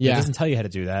that. Yeah. It doesn't tell you how to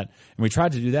do that, and we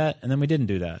tried to do that, and then we didn't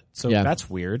do that. So that's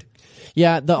weird.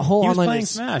 Yeah, the whole He was online playing is-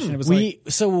 Smash, and it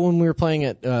was so when we were playing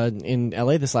it in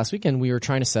LA this last weekend, we were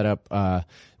trying to set up.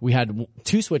 We had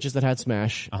two switches that had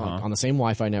Smash on the same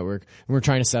Wi-Fi network, and we were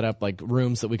trying to set up like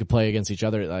rooms that we could play against each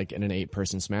other, like in an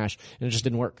 8-person Smash, and it just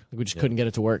didn't work. We just couldn't get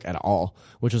it to work at all,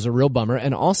 which was a real bummer.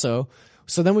 And also,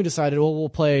 so then we decided, well, we'll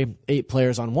play 8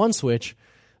 players on one Switch.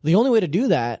 The only way to do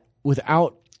that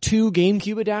without 2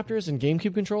 GameCube adapters and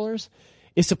GameCube controllers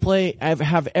is to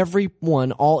have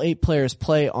everyone, all 8 players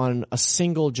play on a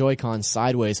single Joy-Con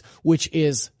sideways, which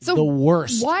is the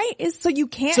worst. Why is so you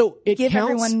can't It give counts,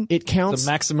 everyone it counts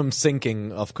The maximum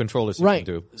syncing of controllers you right.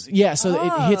 can do. Yeah, so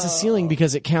it hits a ceiling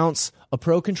because it counts a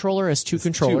Pro controller as 2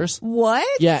 controllers. what?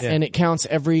 Yeah, and it counts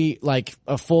every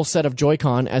a full set of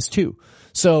Joy-Con as 2.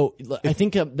 So I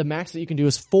think the max that you can do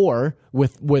is 4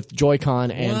 with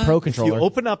Joy-Con and Pro If you controller.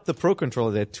 open up the Pro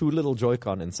controller, there are 2 little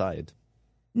Joy-Con inside.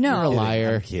 No. You're a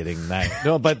liar. I'm kidding.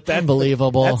 No, but that's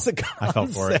Unbelievable. That's the I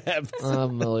felt for it.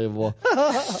 Unbelievable.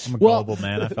 I'm a gullible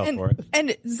man. I felt for it.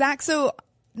 And Zach, so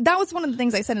that was one of the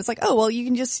things I said. It's like, oh, well, you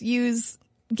can just use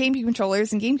GameCube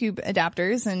controllers and GameCube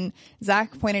adapters. And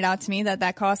Zach pointed out to me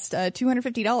that cost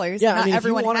 $250. Yeah, Not I mean,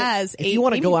 everyone has if 8 you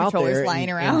want to GameCube go out controllers there lying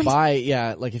and around.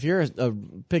 buy, like if you're a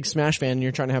big Smash fan and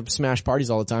you're trying to have Smash parties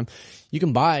all the time, you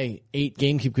can buy 8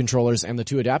 GameCube controllers and the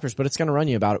 2 adapters, but it's going to run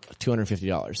you about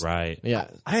 $250. Right. Yeah.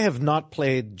 I have not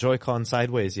played Joy-Con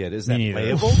sideways yet. Is that Me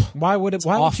neither. playable? Why would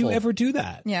you awful. ever do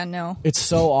that? Yeah, no. It's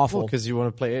so awful. Because you want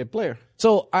to play a player.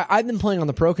 So I've been playing on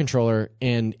the Pro Controller,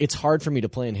 and it's hard for me to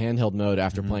play in handheld mode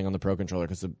after playing on the Pro Controller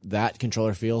because that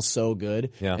controller feels so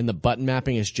good, and the button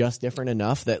mapping is just different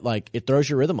enough that like it throws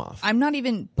your rhythm off. I'm not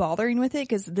even bothering with it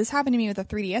because this happened to me with a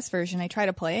 3DS version. I try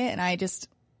to play it, and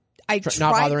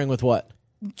Not bothering with what?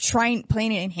 Trying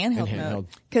playing it in handheld mode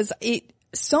because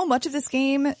so much of this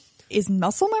game is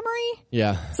muscle memory.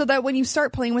 Yeah. So that when you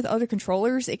start playing with other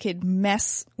controllers, it could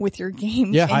mess with your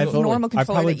game. Yeah, and the normal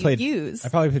controller that you use. I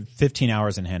probably played 15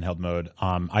 hours in handheld mode.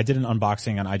 I did an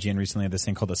unboxing on IGN recently of this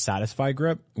thing called a Satisfy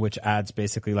grip, which adds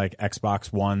basically like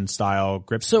Xbox One style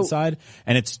grips inside,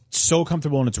 and it's so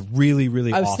comfortable and it's really,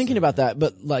 really. I was awesome. thinking about that,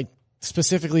 but like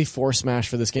specifically for Smash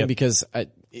for this game because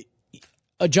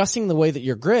adjusting the way that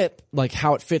your grip, like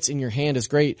how it fits in your hand, is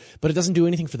great, but it doesn't do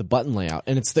anything for the button layout,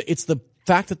 and it's the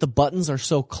fact that the buttons are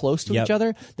so close to each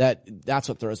other that's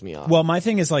what throws me off. Well, my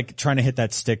thing is like trying to hit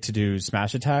that stick to do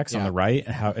smash attacks on the right,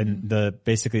 and the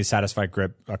basically Satisfy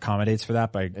grip accommodates for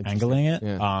that by angling it.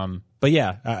 Yeah. But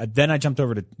yeah, then I jumped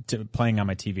over to playing on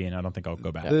my TV, and I don't think I'll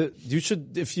go back. You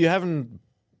should, if you haven't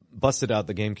busted out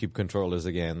the GameCube controllers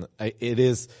again.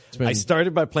 I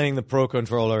started by playing the Pro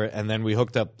controller, and then we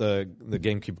hooked up the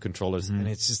GameCube controllers, and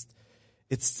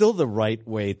it's still the right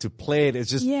way to play it. It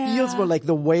just feels more like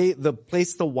the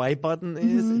place the Y button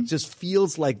is. It just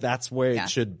feels like that's where it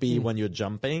should be when you're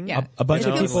jumping. Yeah. A bunch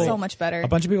of people, so much better. A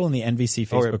bunch of people in the NVC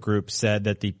Facebook group said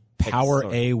that the Power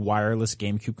A wireless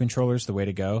GameCube controller is the way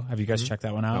to go. Have you guys checked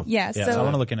that one out? Yeah. So I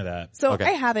want to look into that. So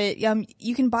I have it.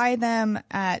 You can buy them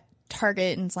at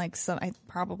Target and it's like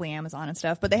probably Amazon and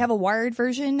stuff, but they have a wired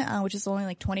version, which is only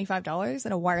like $25,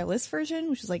 and a wireless version,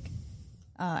 which is like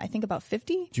I think about $50.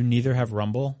 Do you neither have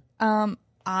Rumble?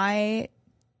 I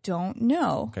don't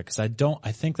know. Okay, because I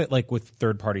think that like with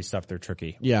third party stuff, they're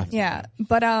tricky. Yeah. Yeah,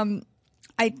 but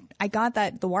I got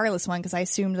the wireless one because I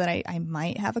assumed that I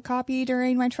might have a copy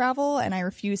during my travel, and I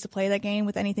refused to play that game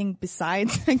with anything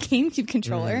besides a GameCube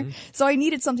controller. So I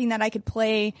needed something that I could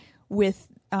play with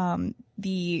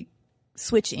the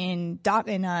Switch in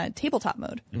tabletop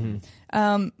mode.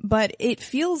 But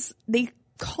they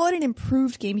call it an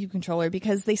improved GameCube controller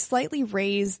because they slightly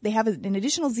raised, they have an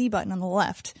additional Z button on the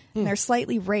left, and they're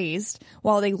slightly raised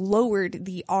while they lowered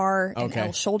the R and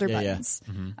L shoulder buttons.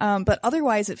 But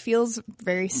otherwise it feels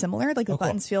very similar. Like the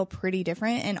buttons feel pretty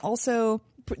different, and also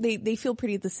they feel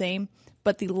pretty the same,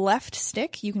 but the left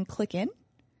stick you can click in,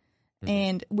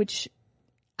 and which,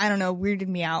 I don't know, weirded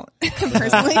me out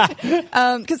personally.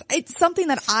 Cause it's something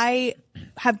that I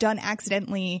have done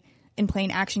accidentally in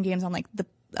playing action games on the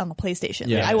PlayStation.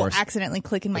 Yeah, like, I will accidentally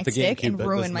click in my stick GameCube, and that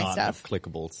ruin does my not stuff. have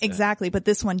clickables. Exactly. But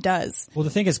this one does. Well, the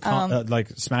thing is, like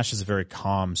Smash is a very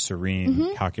calm,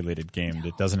 serene, calculated game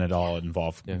that doesn't at all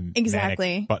involve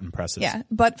manic button presses. Yeah.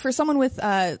 But for someone with,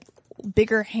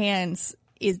 bigger hands,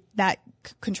 that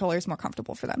controller is more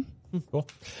comfortable for them. Cool.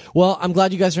 Well, I'm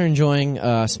glad you guys are enjoying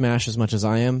Smash as much as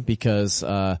I am because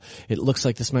it looks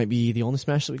like this might be the only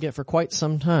Smash that we get for quite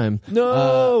some time.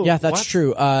 No! Yeah, that's What?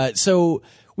 true. So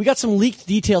we got some leaked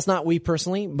details, not we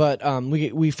personally, but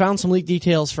we found some leaked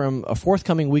details from a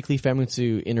forthcoming weekly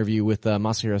Famitsu interview with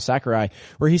Masahiro Sakurai,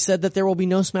 where he said that there will be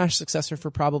no Smash successor for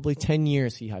probably 10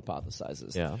 years, he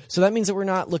hypothesizes. Yeah. So that means that we're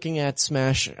not looking at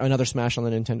another Smash on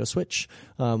the Nintendo Switch.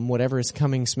 Whatever is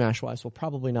coming Smash-wise will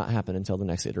probably not happen until the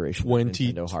next iteration of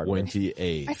Nintendo hardware.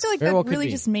 2028. I feel like Very that well could really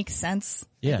be. just makes sense.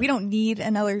 Yeah. We don't need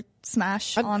another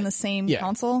Smash on the same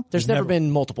console. There's never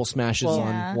been multiple Smashes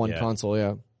on one Yeah. console,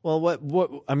 yeah. Well,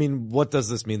 what does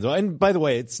this mean though? And by the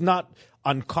way, it's not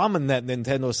uncommon that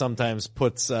Nintendo sometimes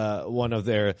puts one of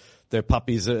their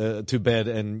puppies to bed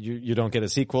and you don't get a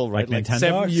sequel, right? Like Like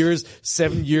Nintendogs?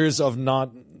 7 years of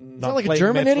not that like a playing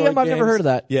German Metroid idiom? I've never games. heard of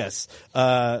that. Yes.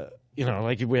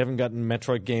 Like we haven't gotten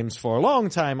Metroid games for a long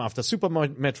time after Super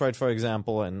Metroid, for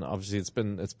example, and obviously it's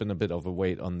been a bit of a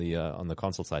weight on the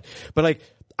console side. But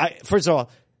first of all,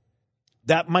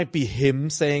 that might be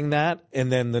him saying that,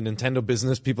 and then the Nintendo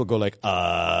business people go like,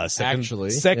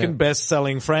 second best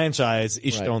selling franchise.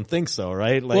 Right. Don't think so,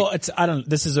 right? Like, Well,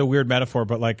 this is a weird metaphor,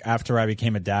 but like after I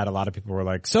became a dad, a lot of people were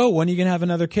like, so when are you going to have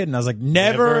another kid? And I was like,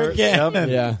 never again. Yep.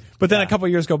 Yeah. But then a couple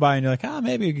of years go by and you're like,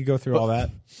 maybe you could go through all that.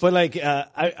 But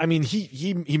I mean,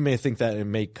 he may think that it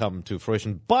may come to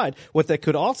fruition, but what that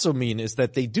could also mean is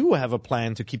that they do have a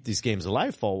plan to keep these games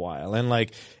alive for a while.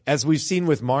 And as we've seen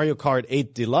with Mario Kart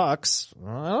 8 Deluxe,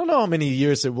 I don't know how many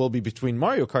years it will be between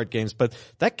Mario Kart games, but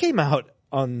that came out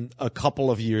on a couple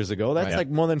of years ago. That's like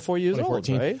more than 4 years old,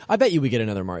 right? I bet you we get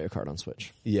another Mario Kart on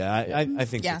Switch. Yeah, I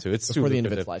think so too. It's Before too the end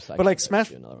of its lucrative. life cycle. But like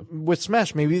Smash, with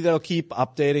Smash, maybe they'll keep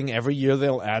updating every year.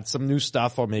 They'll add some new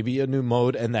stuff or maybe a new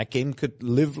mode, and that game could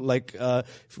live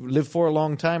for a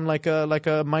long time, like a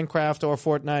Minecraft or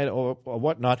Fortnite or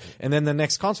whatnot. And then the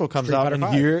next console comes out, and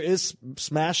here is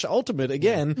Smash Ultimate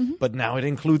again, but now it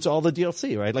includes all the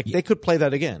DLC, right? Like they could play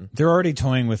that again. They're already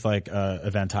toying with like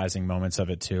eventizing moments of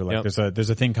it too. Like there's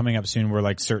a thing coming up soon where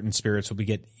like certain spirits will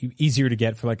be easier to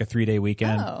get for like a 3-day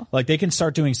weekend. Oh. Like they can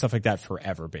start doing stuff like that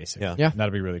forever, basically. Yeah. And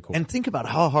that'll be really cool. And think about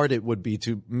how hard it would be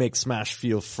to make Smash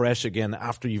feel fresh again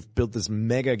after you've built this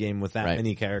mega game with that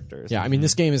many characters. Yeah, I mean,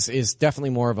 this game is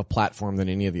definitely more of a platform than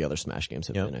any of the other Smash games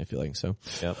have been, I feel like. So,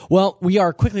 well, we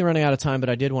are quickly running out of time, but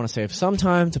I did want to save some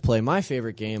time to play my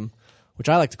favorite game, which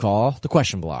I like to call the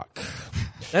Question Block.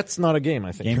 That's not a game,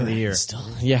 I think. Game of the year.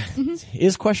 Yeah.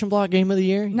 Is Question Block Game of the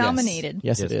Year? Nominated.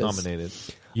 Yes, it is. Nominated.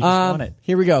 You just won it.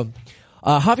 Here we go.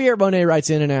 Javier Bonet writes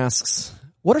in and asks,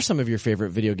 what are some of your favorite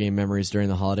video game memories during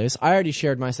the holidays? I already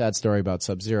shared my sad story about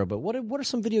Sub-Zero, but what are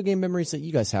some video game memories that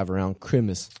you guys have around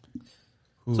Christmas?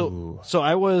 So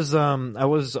I was on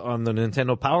the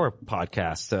Nintendo Power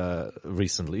podcast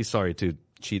recently. Sorry to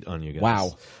cheat on you guys.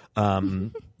 Wow.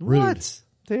 What?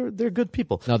 They're good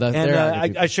people. No,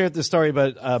 I shared the story,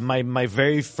 but my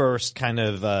very first kind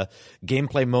of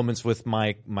gameplay moments with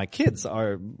my kids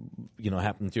are,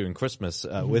 happened during Christmas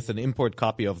with an import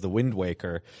copy of the Wind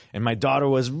Waker, and my daughter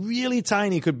was really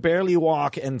tiny, could barely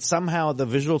walk, and somehow the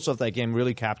visuals of that game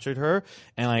really captured her,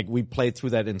 and like we played through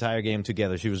that entire game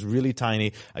together. She was really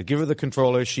tiny. I'd give her the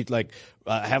controller. She'd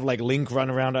have Link run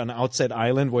around on an outside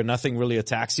island where nothing really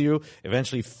attacks you.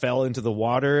 Eventually fell into the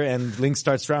water, and Link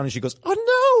starts drowning. She goes, "Oh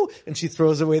no!" and she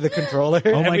throws away the controller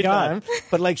every time.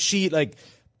 But she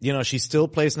still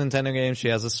plays Nintendo games. She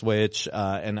has a Switch,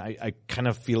 and I kind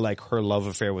of feel like her love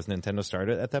affair with Nintendo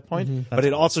started at that point. Mm-hmm. But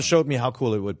it also showed me how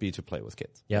cool it would be to play with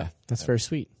kids. Yeah, that's very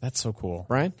sweet. That's so cool.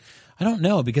 Brian? I don't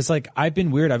know, because I've been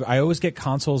weird. I always get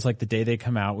consoles the day they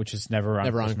come out, which is never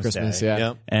on Christmas Day. Yeah.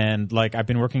 Yep. And I've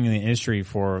been working in the industry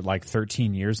for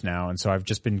 13 years now, and so I've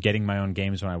just been getting my own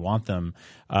games when I want them.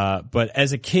 But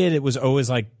as a kid, it was always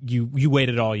you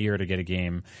waited all year to get a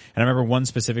game. And I remember one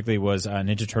specifically was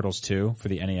Ninja Turtles 2 for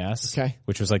the NES,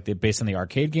 which was based on the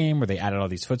arcade game where they added all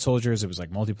these foot soldiers. It was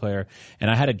multiplayer, and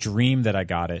I had a dream that I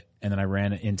got it, and then I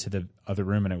ran into the other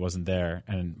room and it wasn't there,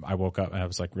 and I woke up and I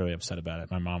was really upset about it.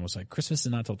 My mom was like, "Christmas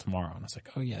is not till tomorrow," and I was like,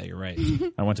 "Oh yeah, you're right."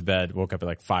 I went to bed, woke up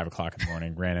at 5 o'clock in the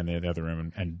morning, ran into the other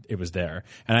room, and it was there.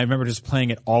 And I remember just playing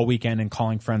it all weekend and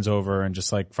calling friends over and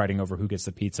just fighting over who gets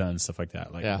the pizza and stuff like that.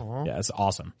 Yeah, it's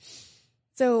awesome.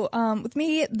 So, with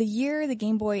me, the year the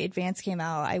Game Boy Advance came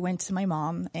out, I went to my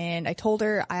mom and I told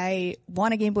her I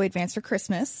want a Game Boy Advance for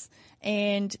Christmas,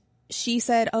 and she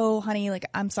said, "Oh, honey,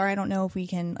 I'm sorry, I don't know if we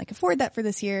can afford that for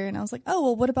this year." And I was like, "Oh,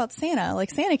 well, what about Santa?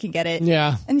 Santa can get it."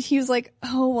 Yeah. And she was like,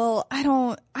 "Oh, well, I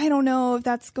don't know if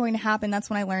that's going to happen." That's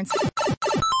when I learned.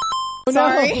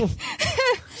 Sorry.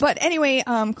 But anyway,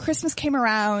 Christmas came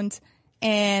around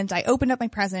and I opened up my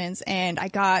presents and I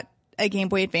got a Game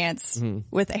Boy Advance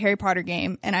with a Harry Potter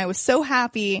game, and I was so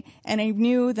happy, and I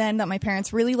knew then that my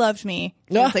parents really loved me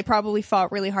because they probably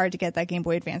fought really hard to get that Game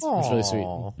Boy Advance. That's really sweet.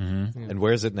 Mm-hmm. And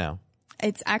where is it now?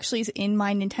 It's actually in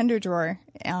my Nintendo drawer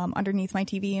underneath my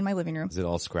TV in my living room. Is it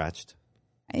all scratched?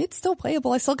 It's still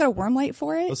playable. I still got a worm light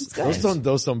for it.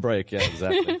 Those don't break. Yeah,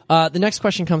 exactly. The next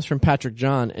question comes from Patrick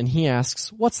John, and he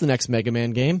asks, what's the next Mega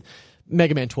Man game?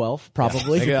 Mega Man 12,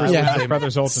 probably. Yeah.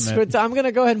 Brothers Ultimate. I'm going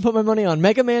to go ahead and put my money on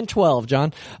Mega Man 12,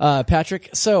 John.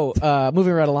 Patrick. So,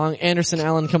 moving right along, Anderson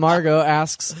Allen Camargo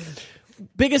asks,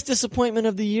 biggest disappointment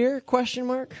of the year? Question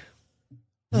mark.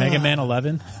 Mega Man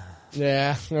 11.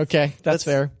 Yeah. Okay. That's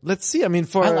fair. Let's see. I mean,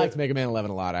 I liked Mega Man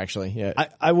 11 a lot, actually. Yeah.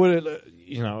 I would,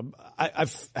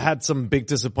 I've had some big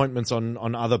disappointments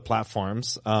on other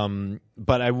platforms.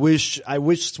 But I wish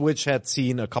Switch had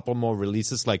seen a couple more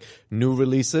releases, new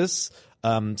releases.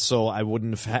 So I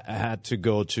wouldn't have had to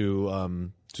go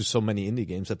to so many indie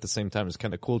games at the same time. It's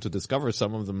kind of cool to discover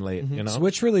some of them late,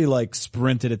 Switch really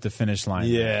sprinted at the finish line.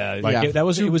 Yeah. It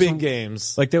was big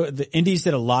games. The indies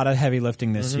did a lot of heavy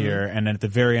lifting this year, and then at the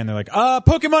very end they're like,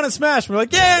 Pokemon and Smash. We're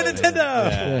like, yeah, Nintendo.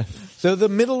 Yeah. So the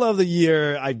middle of the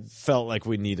year, I felt like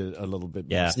we needed a little bit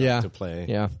more stuff to play.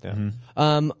 Yeah.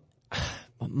 Mm-hmm.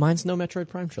 Mine's no Metroid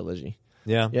Prime trilogy.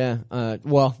 Yeah. Yeah.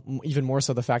 Well, even more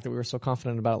so the fact that we were so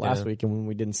confident about it last week and when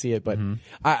we didn't see it. But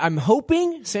I'm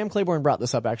hoping, Sam Claiborne brought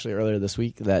this up actually earlier this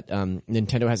week, that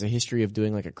Nintendo has a history of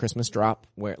doing like a Christmas drop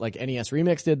where like NES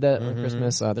Remix did that on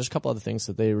Christmas. There's a couple other things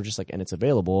that they were just like, and it's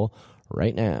available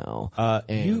right now.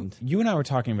 And you and I were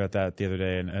talking about that the other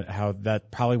day and how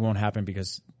that probably won't happen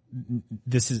because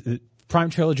this is Prime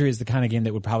Trilogy is the kind of game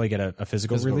that would probably get a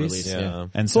physical release. Yeah.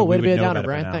 And so cool, way we to be would a know downer, about it by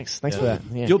Brian. now. Thanks for that.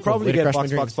 Yeah, You'll cool. probably Way to get crush my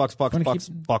dreams.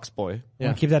 Box Boy. I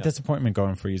want to keep that disappointment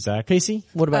going for you, Zach. Casey,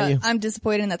 what about you? I'm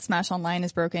disappointed that Smash Online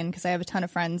is broken because I have a ton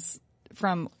of friends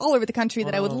from all over the country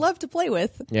that I would love to play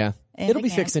with. Yeah. And It'll I be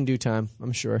can't. fixed in due time,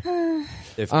 I'm sure.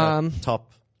 They've got top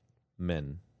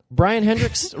men. Brian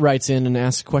Hendricks writes in and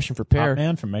asks a question for Pear. Top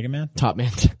Man from Mega Man. Top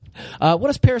Man. What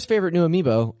is Pear's favorite new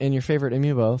amiibo and your favorite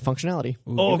amiibo functionality?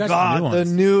 Oh you got some new God, the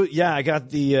ones. new I got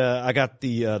the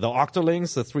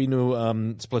Octolings, the 3 new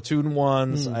Splatoon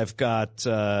ones. I've got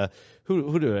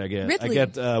who do I get? Ridley. I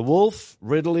get Wolf,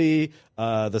 Ridley,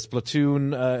 the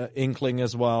Splatoon Inkling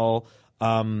as well.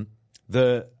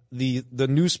 The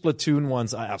new Splatoon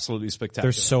ones are absolutely spectacular.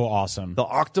 They're so awesome. The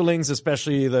Octolings,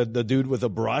 especially the dude with the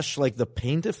brush, like the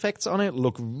paint effects on it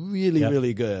look really,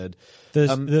 really good.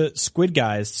 The squid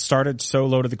guys started so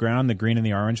low to the ground, the green and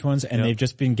the orange ones, and they've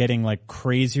just been getting like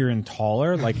crazier and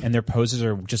taller, like, and their poses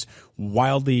are just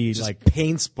wildly like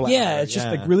Paint splatter. Yeah, it's just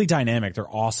like really dynamic. They're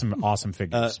awesome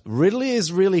figures. Ridley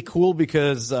is really cool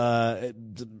because it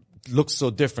looks so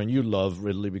different. You love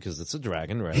Ridley because it's a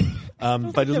dragon, right?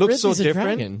 But it looks so Ridley's a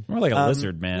different. dragon. More like a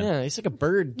lizard, man. Yeah, he's like a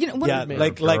bird. You know, Yeah,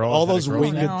 like girl, all is that a those girl?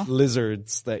 winged No.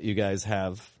 lizards that you guys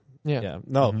have. Yeah.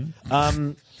 No.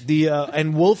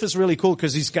 And Wolf is really cool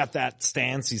because he's got that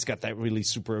stance. He's got that really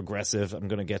super aggressive. I'm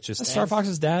gonna get you. That's Stance. Star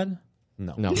Fox's dad?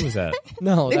 No. Who was that?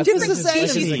 No, They're that's different his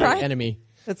species, right? enemy.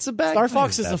 It's a bad. Star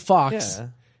Fox is a fox,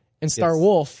 and Star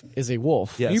Wolf is a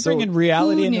wolf. Yeah. Are you so- bringing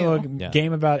reality Who into a knew?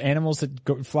 game about animals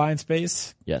that fly in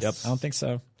space? Yes. Yep. I don't think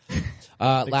so.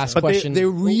 Last But question. they're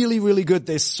really, really good.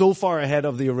 They're so far ahead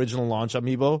of the original launch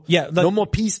amiibo. Yeah, like- no more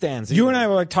P stands. You and I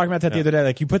were like talking about that the other day.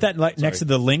 Like you put that next to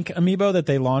the Link amiibo that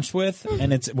they launched with,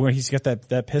 and it's where he's got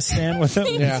that piss stand with him.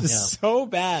 Yeah. It's just so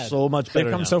bad. So much They've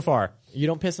better come now. so far. You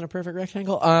don't piss in a perfect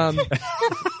rectangle?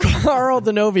 Carl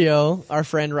Denovio, our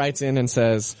friend, writes in and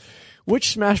says,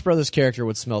 which Smash Brothers character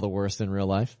would smell the worst in real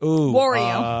life? Ooh,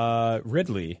 Wario.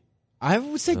 Ridley I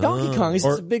would say Donkey Kong. He's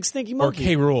just a big stinky or monkey.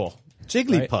 K. Rool.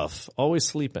 Jigglypuff, always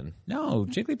sleeping. No,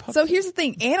 Jigglypuff. So here's the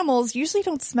thing. Animals usually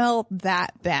don't smell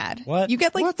that bad. What? You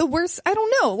get like the worst. I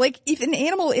don't know. Like if an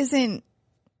animal isn't,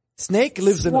 Snake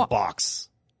lives in a Swa- box.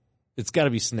 It's got to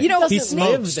be Snake. you know, He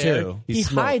Snake- smokes there. too. He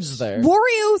smokes. hides there.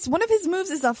 Wario's, one of his moves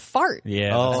is a fart.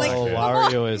 Yeah, Oh, that's not good.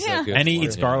 Wario is Yeah. a good. And he one.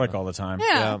 eats garlic all the time.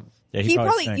 Yeah. Yeah, He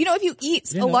probably, stinks. you know, if you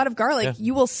eat a lot of garlic,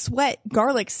 you will sweat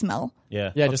garlic smell.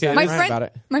 Yeah. Yeah, just Okay. ask My Ryan friend, about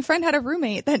it. my friend had a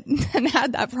roommate that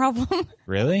had that problem.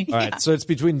 Really? All right, so it's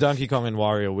between Donkey Kong and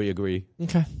Wario. We agree.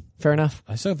 Okay, fair enough.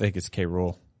 I still think it's K.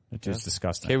 Rool. It's just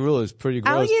disgusting. K. Rool is pretty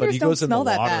gross, but Alligators he don't goes in the smell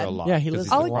that water bad. a lot. Yeah, he 'cause lives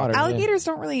he's in a the water. Alligators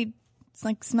don't really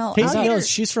smell. Casey Alligator, knows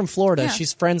she's from Florida. Yeah.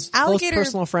 She's close Alligator-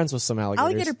 personal friends with some alligators.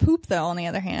 alligator poop, though, on the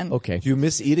other hand. Okay. Do you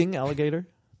miss eating alligator?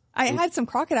 I had some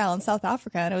crocodile in South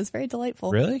Africa, and it was very delightful.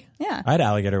 Really? Yeah. I had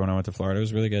alligator when I went to Florida. It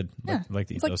was really good. Yeah. Like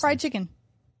to eat It's like those fried things. chicken.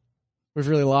 We've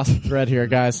really lost the thread here,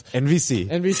 guys. NVC.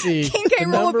 NBC. King K. the Rool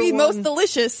would number be one- most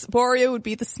delicious. Wario would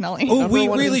be the smelly. Oh, number we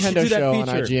one really Nintendo should do that show on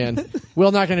feature. IGN.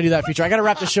 We're not going to do that feature. I got to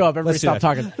wrap the show up. Everybody Let's do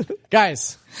stop that. talking.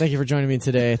 Guys, thank you for joining me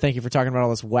today. Thank you for talking about all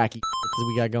this wacky that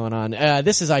we got going on.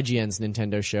 This is IGN's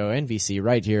Nintendo show, NVC,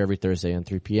 right here every Thursday at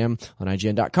 3 p.m. on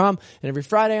IGN.com and every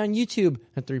Friday on YouTube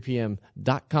at 3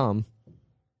 p.m.com.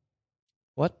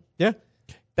 What? Yeah.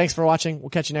 Thanks for watching. We'll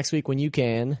catch you next week when you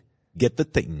can Get the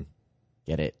thing.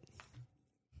 get it.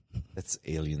 That's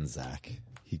alien Zach.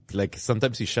 He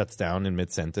sometimes he shuts down in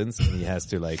mid sentence and he has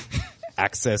to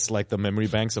access the memory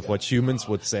banks of what humans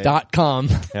would say. .com.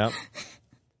 Yeah.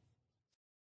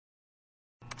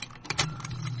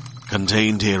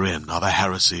 Contained herein are the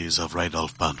heresies of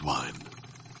Radolf Burntwine,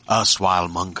 erstwhile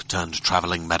monk turned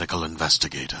traveling medical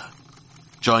investigator.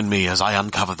 Join me as I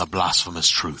uncover the blasphemous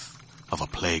truth of a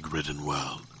plague-ridden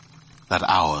world, that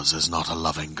ours is not a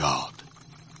loving God,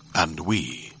 and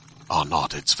we are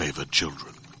not its favored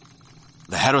children.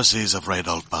 The heresies of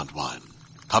Radolf Burntwine,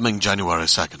 coming January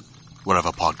 2nd, wherever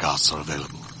podcasts are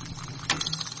available.